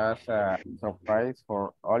she has a surprise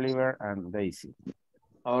for Oliver and Daisy.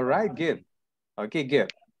 All right, good. Okay,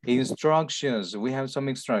 good. Instructions. We have some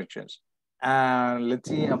instructions. Let's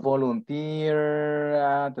see, a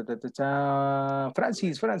volunteer.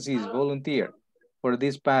 Francis, volunteer for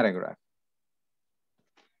this paragraph.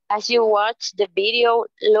 As you watch the video,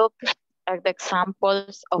 look at the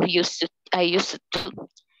examples of I used to.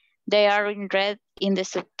 They are in red in the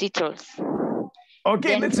subtitles.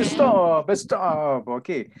 Okay, let's stop.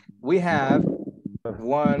 Okay, we have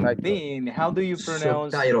one thing. How do you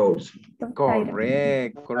pronounce? Subtitles.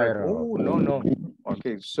 Correct. Oh, no.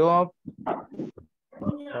 Okay,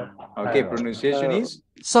 okay, pronunciation is?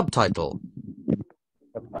 Subtitle.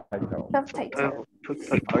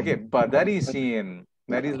 Okay, but that is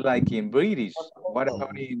like in British. What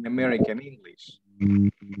about in American English?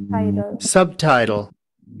 Subtitle.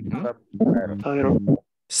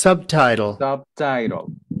 Subtitle.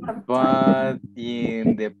 Subtitle. But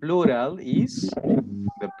in the plural is?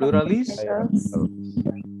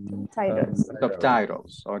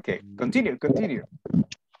 Subtitles. Okay, continue.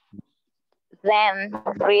 Then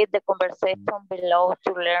read the conversation below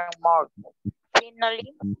to learn more.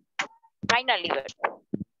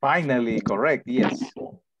 Finally, correct, yes.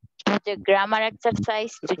 The grammar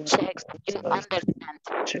exercise to check you understand.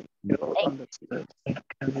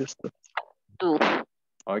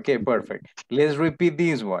 Okay, perfect. Let's repeat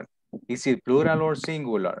this one. Is it plural or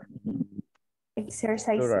singular?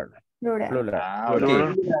 Exercise. Plural.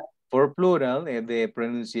 Okay. For plural, the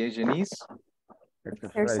pronunciation is?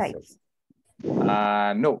 Exercise.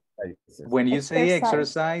 No. When you say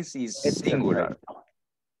exercise, is singular.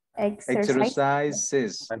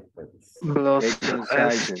 Exercises.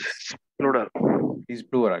 Exercises. Plural. Is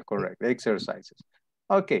plural, correct. Exercises.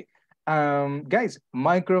 Okay. Guys,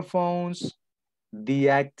 microphones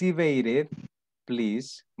deactivated,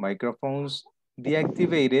 please. Microphones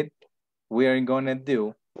deactivated. We are gonna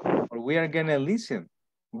listen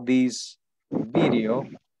this video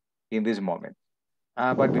in this moment.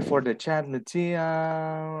 But before the chat, let's see.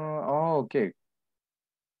 Okay.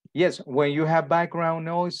 Yes, when you have background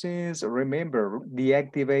noises, remember,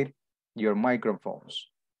 deactivate your microphones.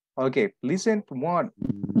 Okay, listen, one.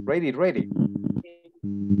 Ready.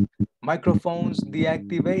 Microphones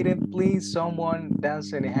deactivated, please. Someone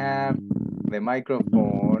doesn't have the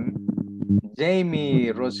microphone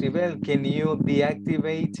Jamie, Rosibel, can you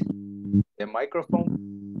deactivate the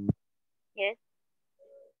microphone? Yes.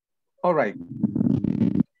 All right.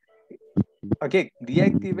 Okay,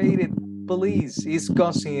 deactivated, please. It's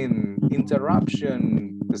causing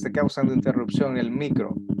interruption. Está causando interrupción el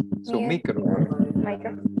micro. Su micro.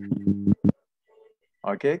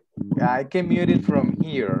 Okay, I can mute it from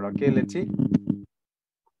here. Okay, let's see.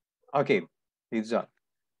 Okay, it's on.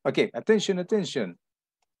 Okay, attention, attention.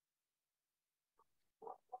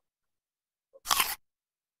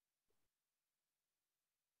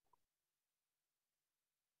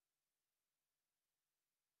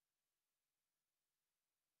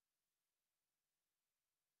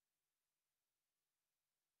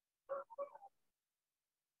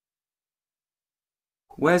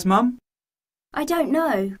 Where's Mum? I don't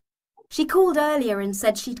know. She called earlier and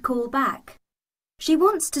said she'd call back. She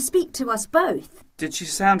wants to speak to us both. Did she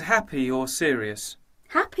sound happy or serious?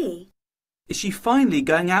 Happy? Is she finally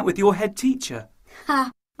going out with your head teacher?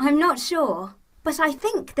 I'm not sure, but I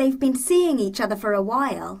think they've been seeing each other for a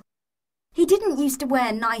while. He didn't used to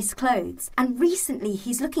wear nice clothes, and recently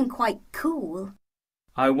he's looking quite cool.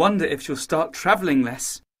 I wonder if she'll start travelling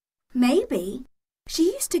less. Maybe.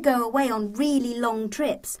 She used to go away on really long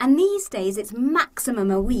trips, and these days it's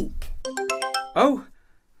maximum a week. Oh,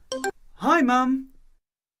 hi, Mum.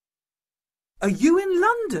 Are you in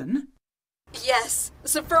London? Yes,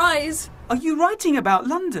 surprise. Are you writing about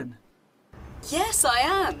London? Yes, I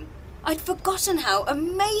am. I'd forgotten how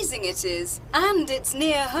amazing it is, and it's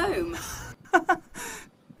near home.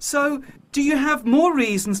 So, do you have more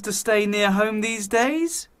reasons to stay near home these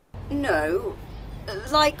days? No.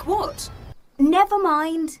 Like what? Never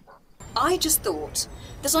mind. I just thought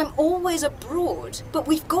that I'm always abroad, but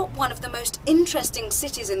we've got one of the most interesting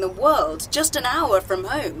cities in the world just an hour from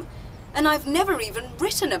home, and I've never even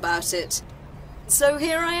written about it. So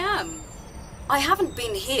here I am. I haven't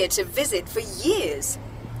been here to visit for years.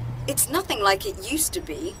 It's nothing like it used to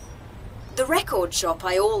be. The record shop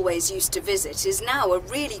I always used to visit is now a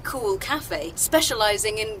really cool cafe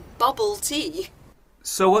specialising in bubble tea.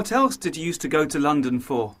 So what else did you used to go to London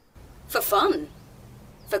for? For fun.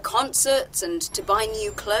 For concerts and to buy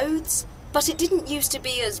new clothes. But it didn't used to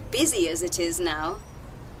be as busy as it is now.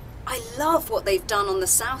 I love what they've done on the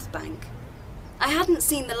South Bank. I hadn't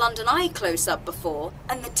seen the London Eye close up before,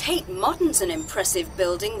 and the Tate Modern's an impressive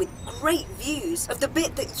building with great views of the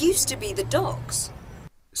bit that used to be the docks.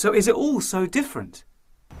 So is it all so different?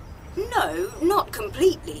 No, not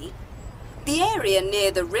completely. The area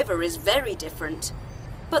near the river is very different,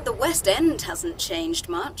 but the West End hasn't changed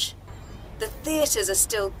much. The theatres are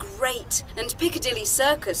still great, and Piccadilly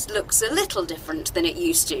Circus looks a little different than it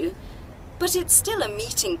used to. But it's still a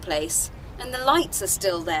meeting place, and the lights are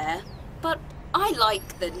still there. But I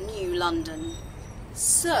like the new London.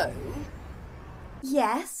 So...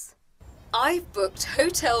 Yes? I've booked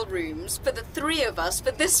hotel rooms for the three of us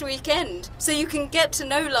for this weekend, so you can get to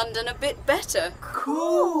know London a bit better.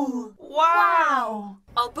 Cool! Wow!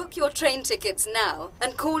 I'll book your train tickets now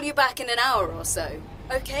and call you back in an hour or so,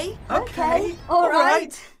 okay? Okay. All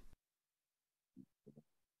right.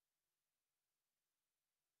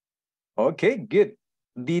 Okay, good.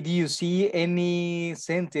 Did you see any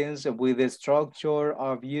sentence with the structure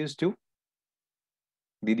of used to?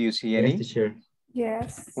 Did you see any? Yes, teacher.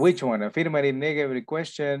 Yes. Which one? Affirmative, negative,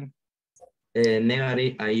 question?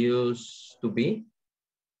 Negative, I used to be.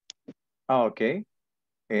 Okay.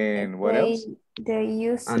 And what else? They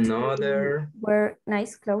used Another. to wear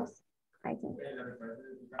nice clothes, I think.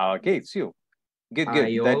 Okay, so good.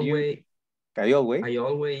 I always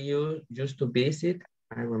used to visit,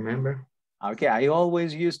 I remember. Okay, I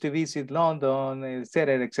always used to visit London,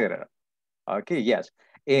 etc., etc. Okay, yes.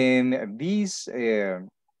 In this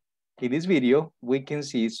video, we can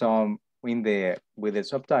see some with the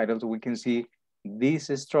subtitles. We can see this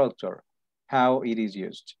structure, how it is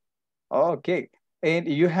used. Okay, and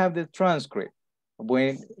you have the transcript.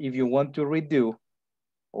 If you want to redo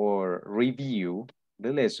or review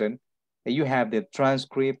the lesson, you have the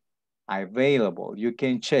transcript available. You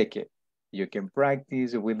can check it. You can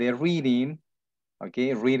practice with the reading,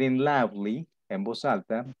 okay? Reading loudly, en voz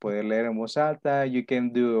alta. Puede leer en voz alta. You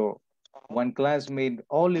can do one classmate,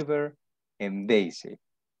 Oliver and Daisy,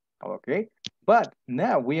 okay? But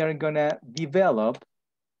now we are gonna develop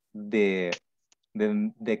the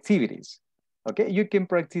activities, okay? You can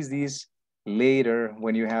practice this later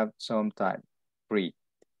when you have some time free,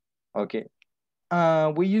 okay?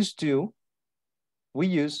 We used to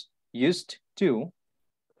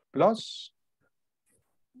plus.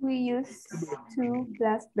 We use to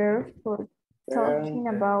plus verb for talking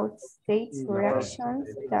about states or actions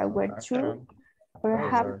that were true or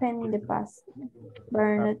happen in the past, but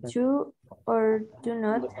are not true or do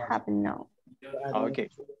not happen now. Okay,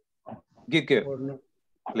 good.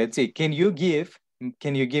 Let's see, can you give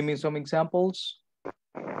me some examples?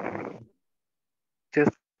 Yes,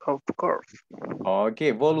 of course.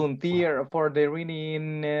 Okay, volunteer for the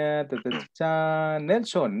reading.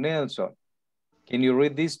 Nelson, can you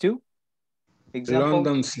read these two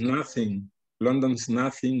examples? London's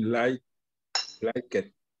nothing like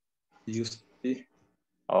it used to be.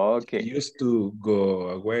 Okay. Used to go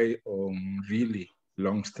away on really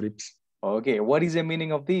long trips. Okay, what is the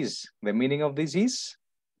meaning of this? The meaning of this is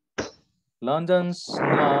London's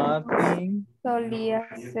nothing. Solía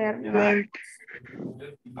ser like.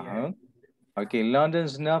 Okay,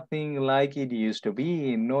 London's nothing like it used to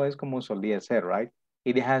be. No es como solía ser, right?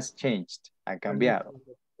 It has changed. Ha cambiado.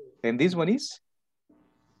 Then this one is?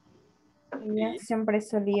 Ella siempre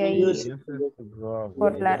solía ir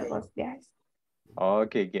por largos viajes.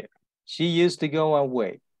 Okay, good. She used to go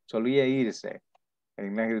away. Solía irse.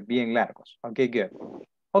 En viajes bien largos. Okay, good.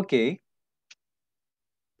 Okay.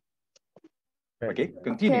 Okay,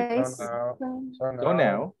 continue. Okay, So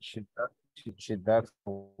now she does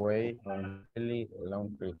away on really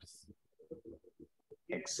long trips.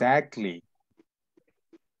 Exactly.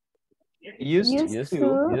 Used to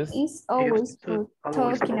is always to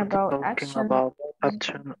talking about action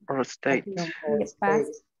or state. In the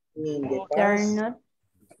past, they are not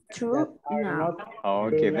true now.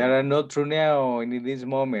 Okay, they are not true now in this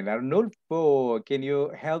moment. Arnulfo, can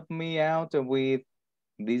you help me out with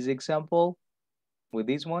this example? With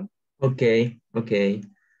this one? Okay.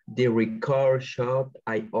 The record shop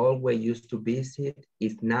I always used to visit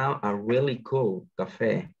is now a really cool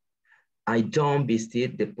cafe. I don't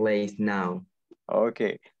visit the place now.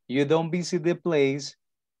 Okay, you don't visit the place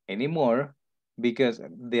anymore because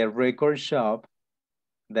the record shop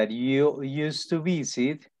that you used to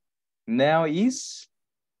visit now is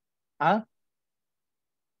a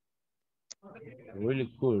really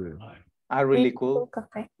cool. A really cool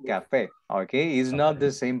cafe. Okay, it's not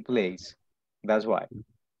the same place. That's why.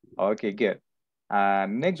 Okay, good.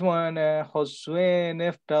 Next one, Josue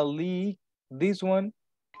Neftali. This one.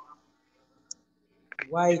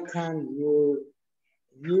 Why can't you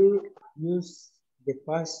use the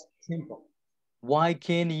past simple? Why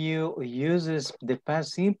can you use the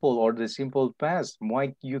past simple or the simple past?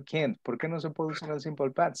 Why you can't? ¿Por qué no se puede usar el simple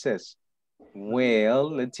past, says? Well,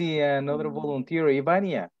 let's see another volunteer,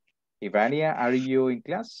 Ivania. Ivania, are you in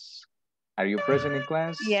class? Are you present in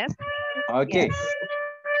class? Yes. Okay. Yes.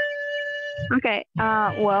 Okay,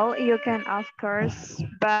 well, you can of course,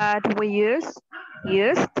 but we used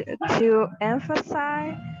to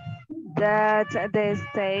emphasize that the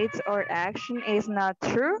state or action is not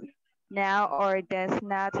true now or does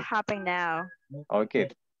not happen now. Okay,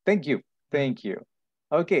 thank you.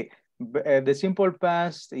 Okay, the simple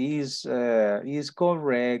past is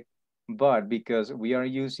correct, but because we are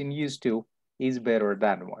using used to, is better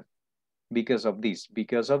than one. Because of this,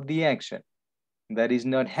 because of the action that is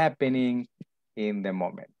not happening in the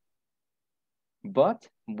moment. But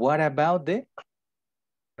what about the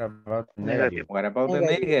negative? What about the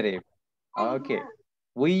negative? Okay,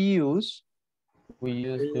 we used to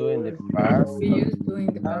in the past. We used to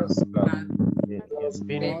in the past.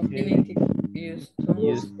 Infinitive used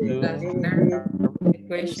to. That's the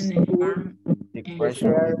question in form. The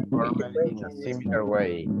question is formed in a similar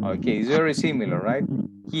way. Okay, it's very similar, right?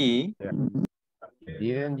 He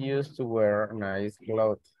didn't used to wear nice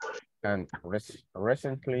clothes, and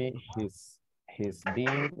recently he's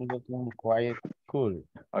been looking quite cool.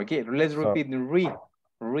 Okay, let's repeat.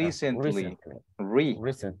 Recently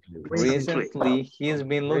he's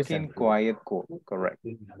been looking quite cool. Correct.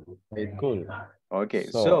 Cool. Okay,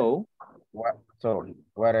 so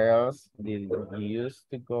what else did you used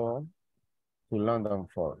to go to London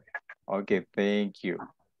for? Okay, thank you.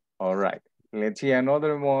 All right, let's see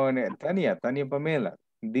another one. Tania Pamela,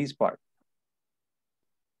 this part.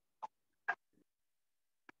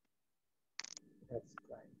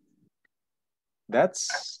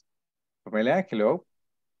 That's Pamela, hello.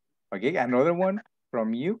 Okay, another one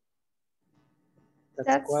from you.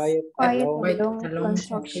 That's quiet along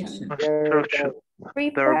construction. Three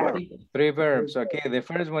verbs. Okay, the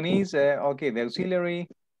first one is, okay, the auxiliary,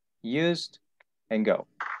 used, and go.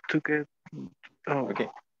 To get, Okay,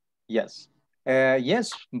 yes.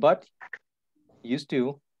 Yes, but used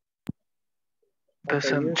to.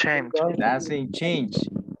 Doesn't change. Doesn't change.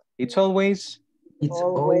 It's always in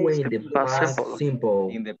the past simple.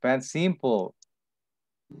 In the past simple.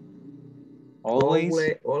 Always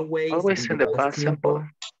in the past simple.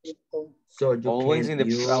 So you Always can in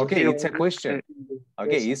the use... okay, it's a question.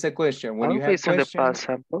 Okay, it's a question. When you have Always in the question, past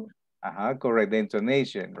simple. correct, the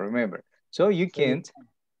intonation, remember. So you can't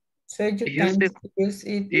So you Use can it. use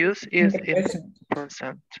it Use in is the in present.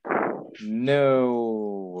 present.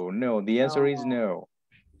 no, the answer is no.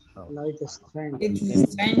 No, it's a strange. It's a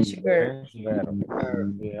strange verb.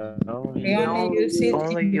 We only use it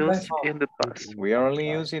Only in the use past. in the past. We only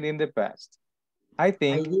use it in the past. I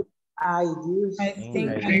think I think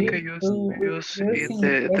I I used to use use in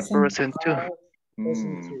in the present too.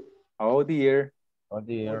 oh dear, Oh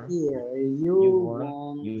dear. You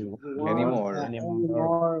want anymore.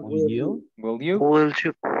 Will you? Will you? Will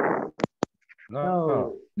you?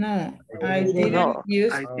 No. No, I didn't No,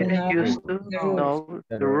 use I to didn't know use to the rules. know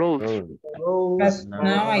the rules. But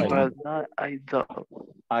now I do. But now I do.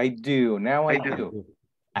 I do. Now I I do. do.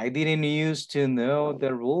 I didn't used to know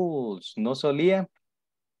the rules. No solía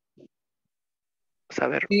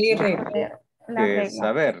Saber. Sí,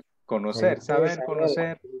 saber, conocer, saber,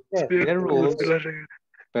 conocer the rules.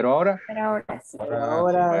 Pero ahora, Ahora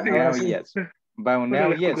but now sí. yes. But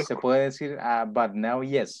now yes. Se puede decir, but now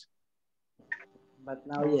yes. But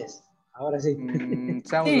now yes. Ahora sí.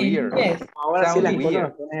 Sounds Sí, weird. yes. Ahora sí Sounds las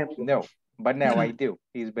weird. conozco, por ejemplo. No, but now I do.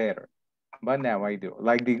 Is better. But now I do.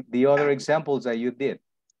 Like the other examples that you did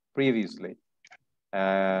previously.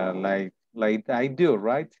 Like I do,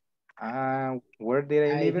 right? Where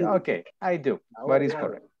did I leave it? Okay, I do, but it's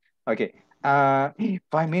correct. Okay, 5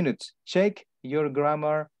 minutes. Check your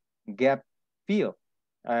grammar gap fill.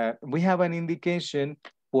 We have an indication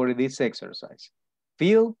for this exercise.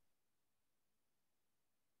 Fill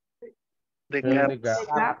The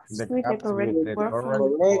gaps with the correct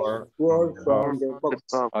word from the box.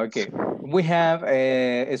 Okay, we have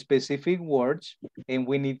specific words and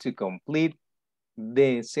we need to complete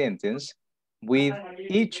the sentence with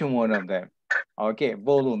each one of them. Okay,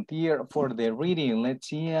 volunteer for the reading. Let's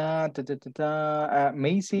see,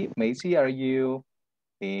 Macy, are you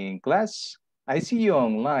in class? I see you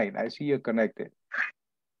online, I see you connected.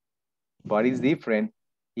 But it's different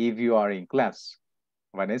if you are in class.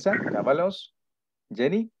 Vanessa, Dávalos,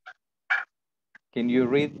 Jenny, can you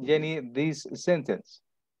read, Jenny, this sentence?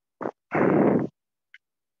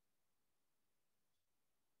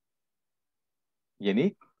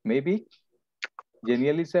 Jenny, maybe? Jenny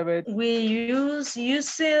Elizabeth? We use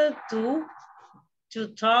it to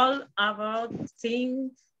talk about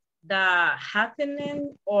things that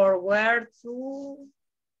happening or were to.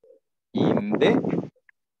 In the,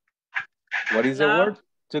 what is the word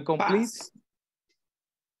to complete?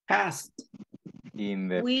 Past. In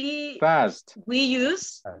the We past. We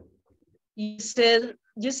use, you said.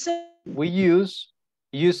 We used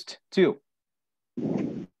to.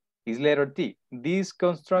 Is letter T. This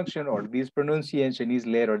construction or this pronunciation is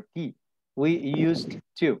letter T. We used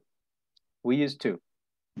to. We used to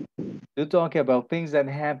talk about things that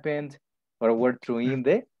happened or were true in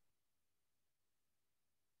the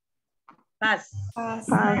past.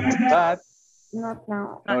 But not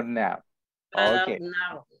now. Not now. Okay.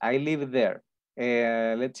 Now. I leave there.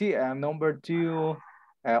 Let's see. Number 2.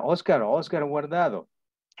 Oscar Guardado.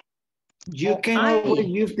 You can always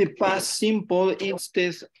use the past simple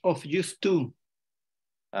instead of used to.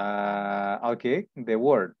 Okay, the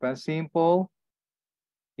word past simple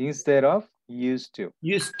instead of used to.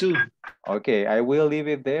 Used to. Okay, I will leave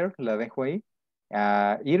it there. La dejo ahí.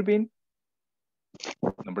 Irving,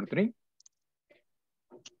 number 3.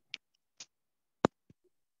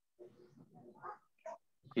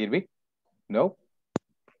 Irving? No.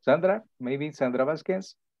 Sandra, maybe Sandra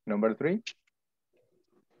Vasquez, number 3.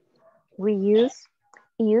 We used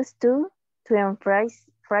to emphasize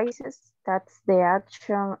phrases that the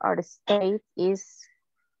action or state is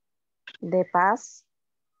the past.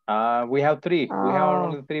 We have 3. We have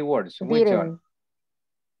only 3 words. Which one?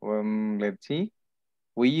 Let's see.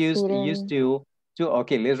 We used to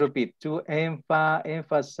okay, let's repeat. To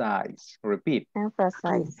emphasize. Repeat.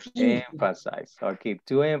 Emphasize. Okay,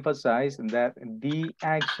 to emphasize that the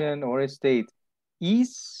action or state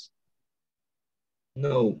is.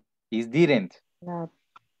 No. Is didn't. No,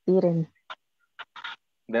 didn't.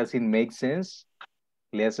 Does it make sense?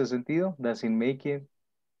 ¿Le hace sentido? Does it make it?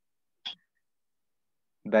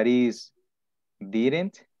 That is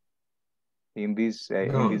didn't in this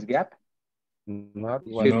gap? Not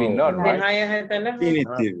should be not, right?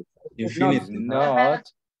 Infinitive. Not.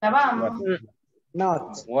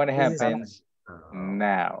 Not. What happens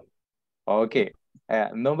now? Okay.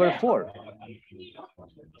 Number 4.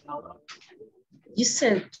 You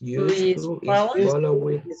said follow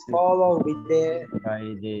with the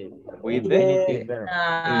infinitive. infinitive verb.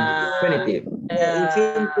 Correct.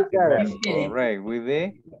 With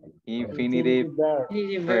the Infinitive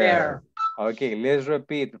Infinitive verb. Okay, let's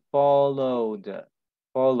repeat. Followed.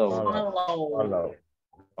 Followed. Follow.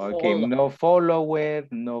 Okay, no followed,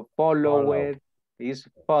 no followed. Is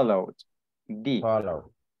followed. D.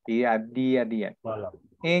 Follow. Yeah, D at the end. Follow.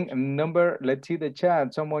 And number, let's see the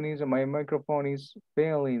chat. Someone is, my microphone is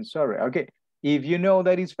failing. Sorry. Okay. If you know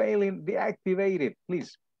that it's failing, deactivate it,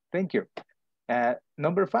 please. Thank you.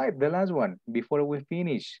 Number 5, the last one, before we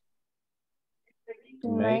finish.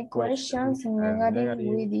 To make questions in negative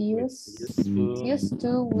with used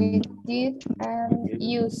to, with did, and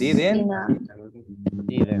used. Didn't?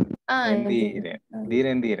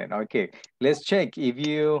 Didn't. Didn't. Okay. Let's check if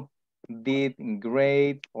you did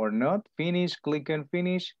great or not. Finish, click on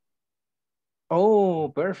finish. Oh,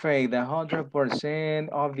 perfect. 100%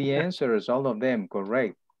 of the answers, all of them,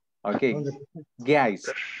 correct. Okay, guys,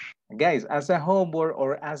 as a homework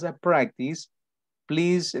or as a practice,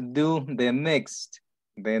 please do the next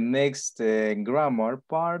grammar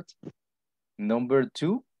part, number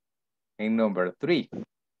 2 and number 3,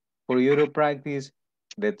 for you to practice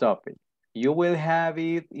the topic. You will have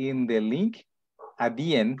it in the link at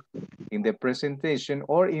the end, in the presentation,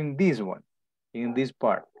 or in this one, in this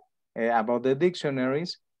part, about the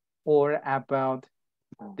dictionaries, or about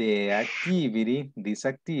the activity, this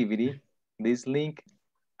link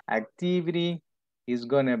activity is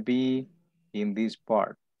gonna be in this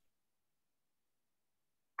part.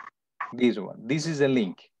 This one, this is a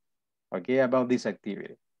link, okay, about this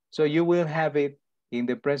activity. So you will have it in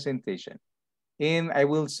the presentation. And I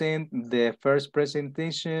will send the first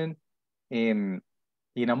presentation in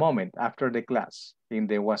a moment after the class in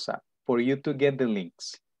the WhatsApp for you to get the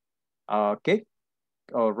links. Okay,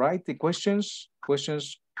 all right, the questions,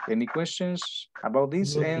 any questions about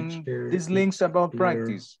this? No, and teacher, these links about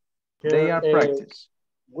practice, Here, they are practice.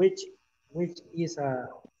 Which is a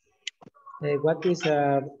what is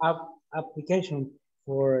a application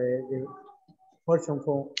for the function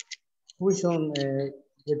with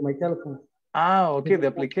my telephone? Ah, okay, the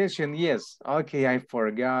application, yes. Okay, I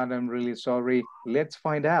forgot, I'm really sorry. Let's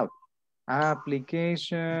find out.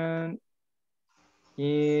 Application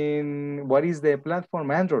in, what is the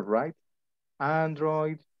platform? Android, right?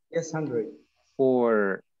 Android. Yes, Android.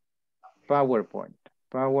 For PowerPoint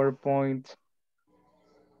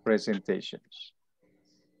presentations.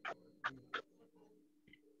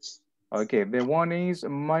 Okay, the one is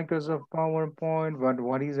Microsoft PowerPoint, but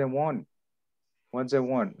what is the one? What's the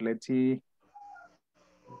one? Let's see.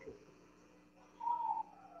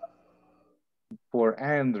 For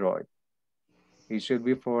Android. It should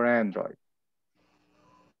be for Android.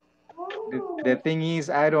 The thing is,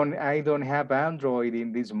 I don't have Android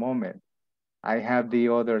in this moment. I have the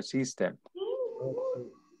other system.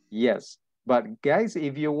 Yes, but guys,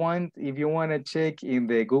 if you want to check in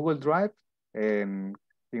the Google Drive and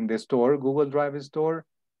in the store, Google Drive store,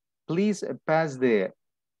 please pass the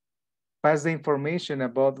information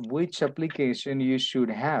about which application you should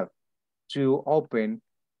have to open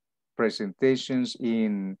presentations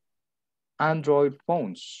in Android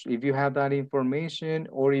phones, if you have that information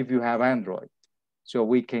or if you have Android, so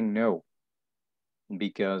we can know.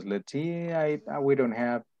 Because let's see, we don't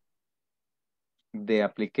have the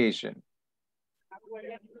application.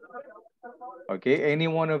 Okay, any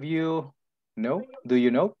one of you know? Do you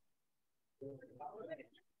know?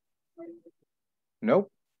 No?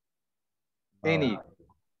 Any?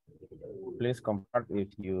 Please compare if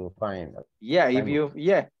you find. Yeah, if you,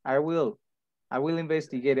 yeah, I will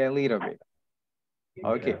investigate a little bit.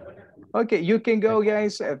 Okay. Okay, you can go,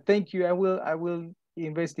 guys. Thank you. I will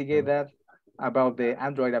investigate that about the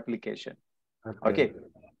Android application. Okay.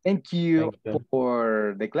 Thank you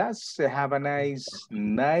for the class. Have a nice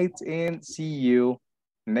night and see you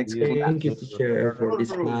next class. Thank you, teacher, for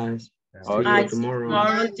this class. Okay. See you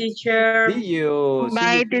tomorrow. Teacher. See you.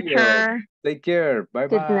 Bye, teacher. Take care. Bye-bye.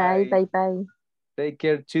 Good night. Bye-bye. Take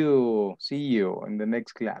care too. See you in the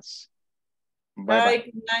next class. Bye-bye. Bye.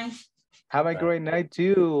 Good night. Have a great night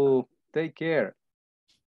too. Take care.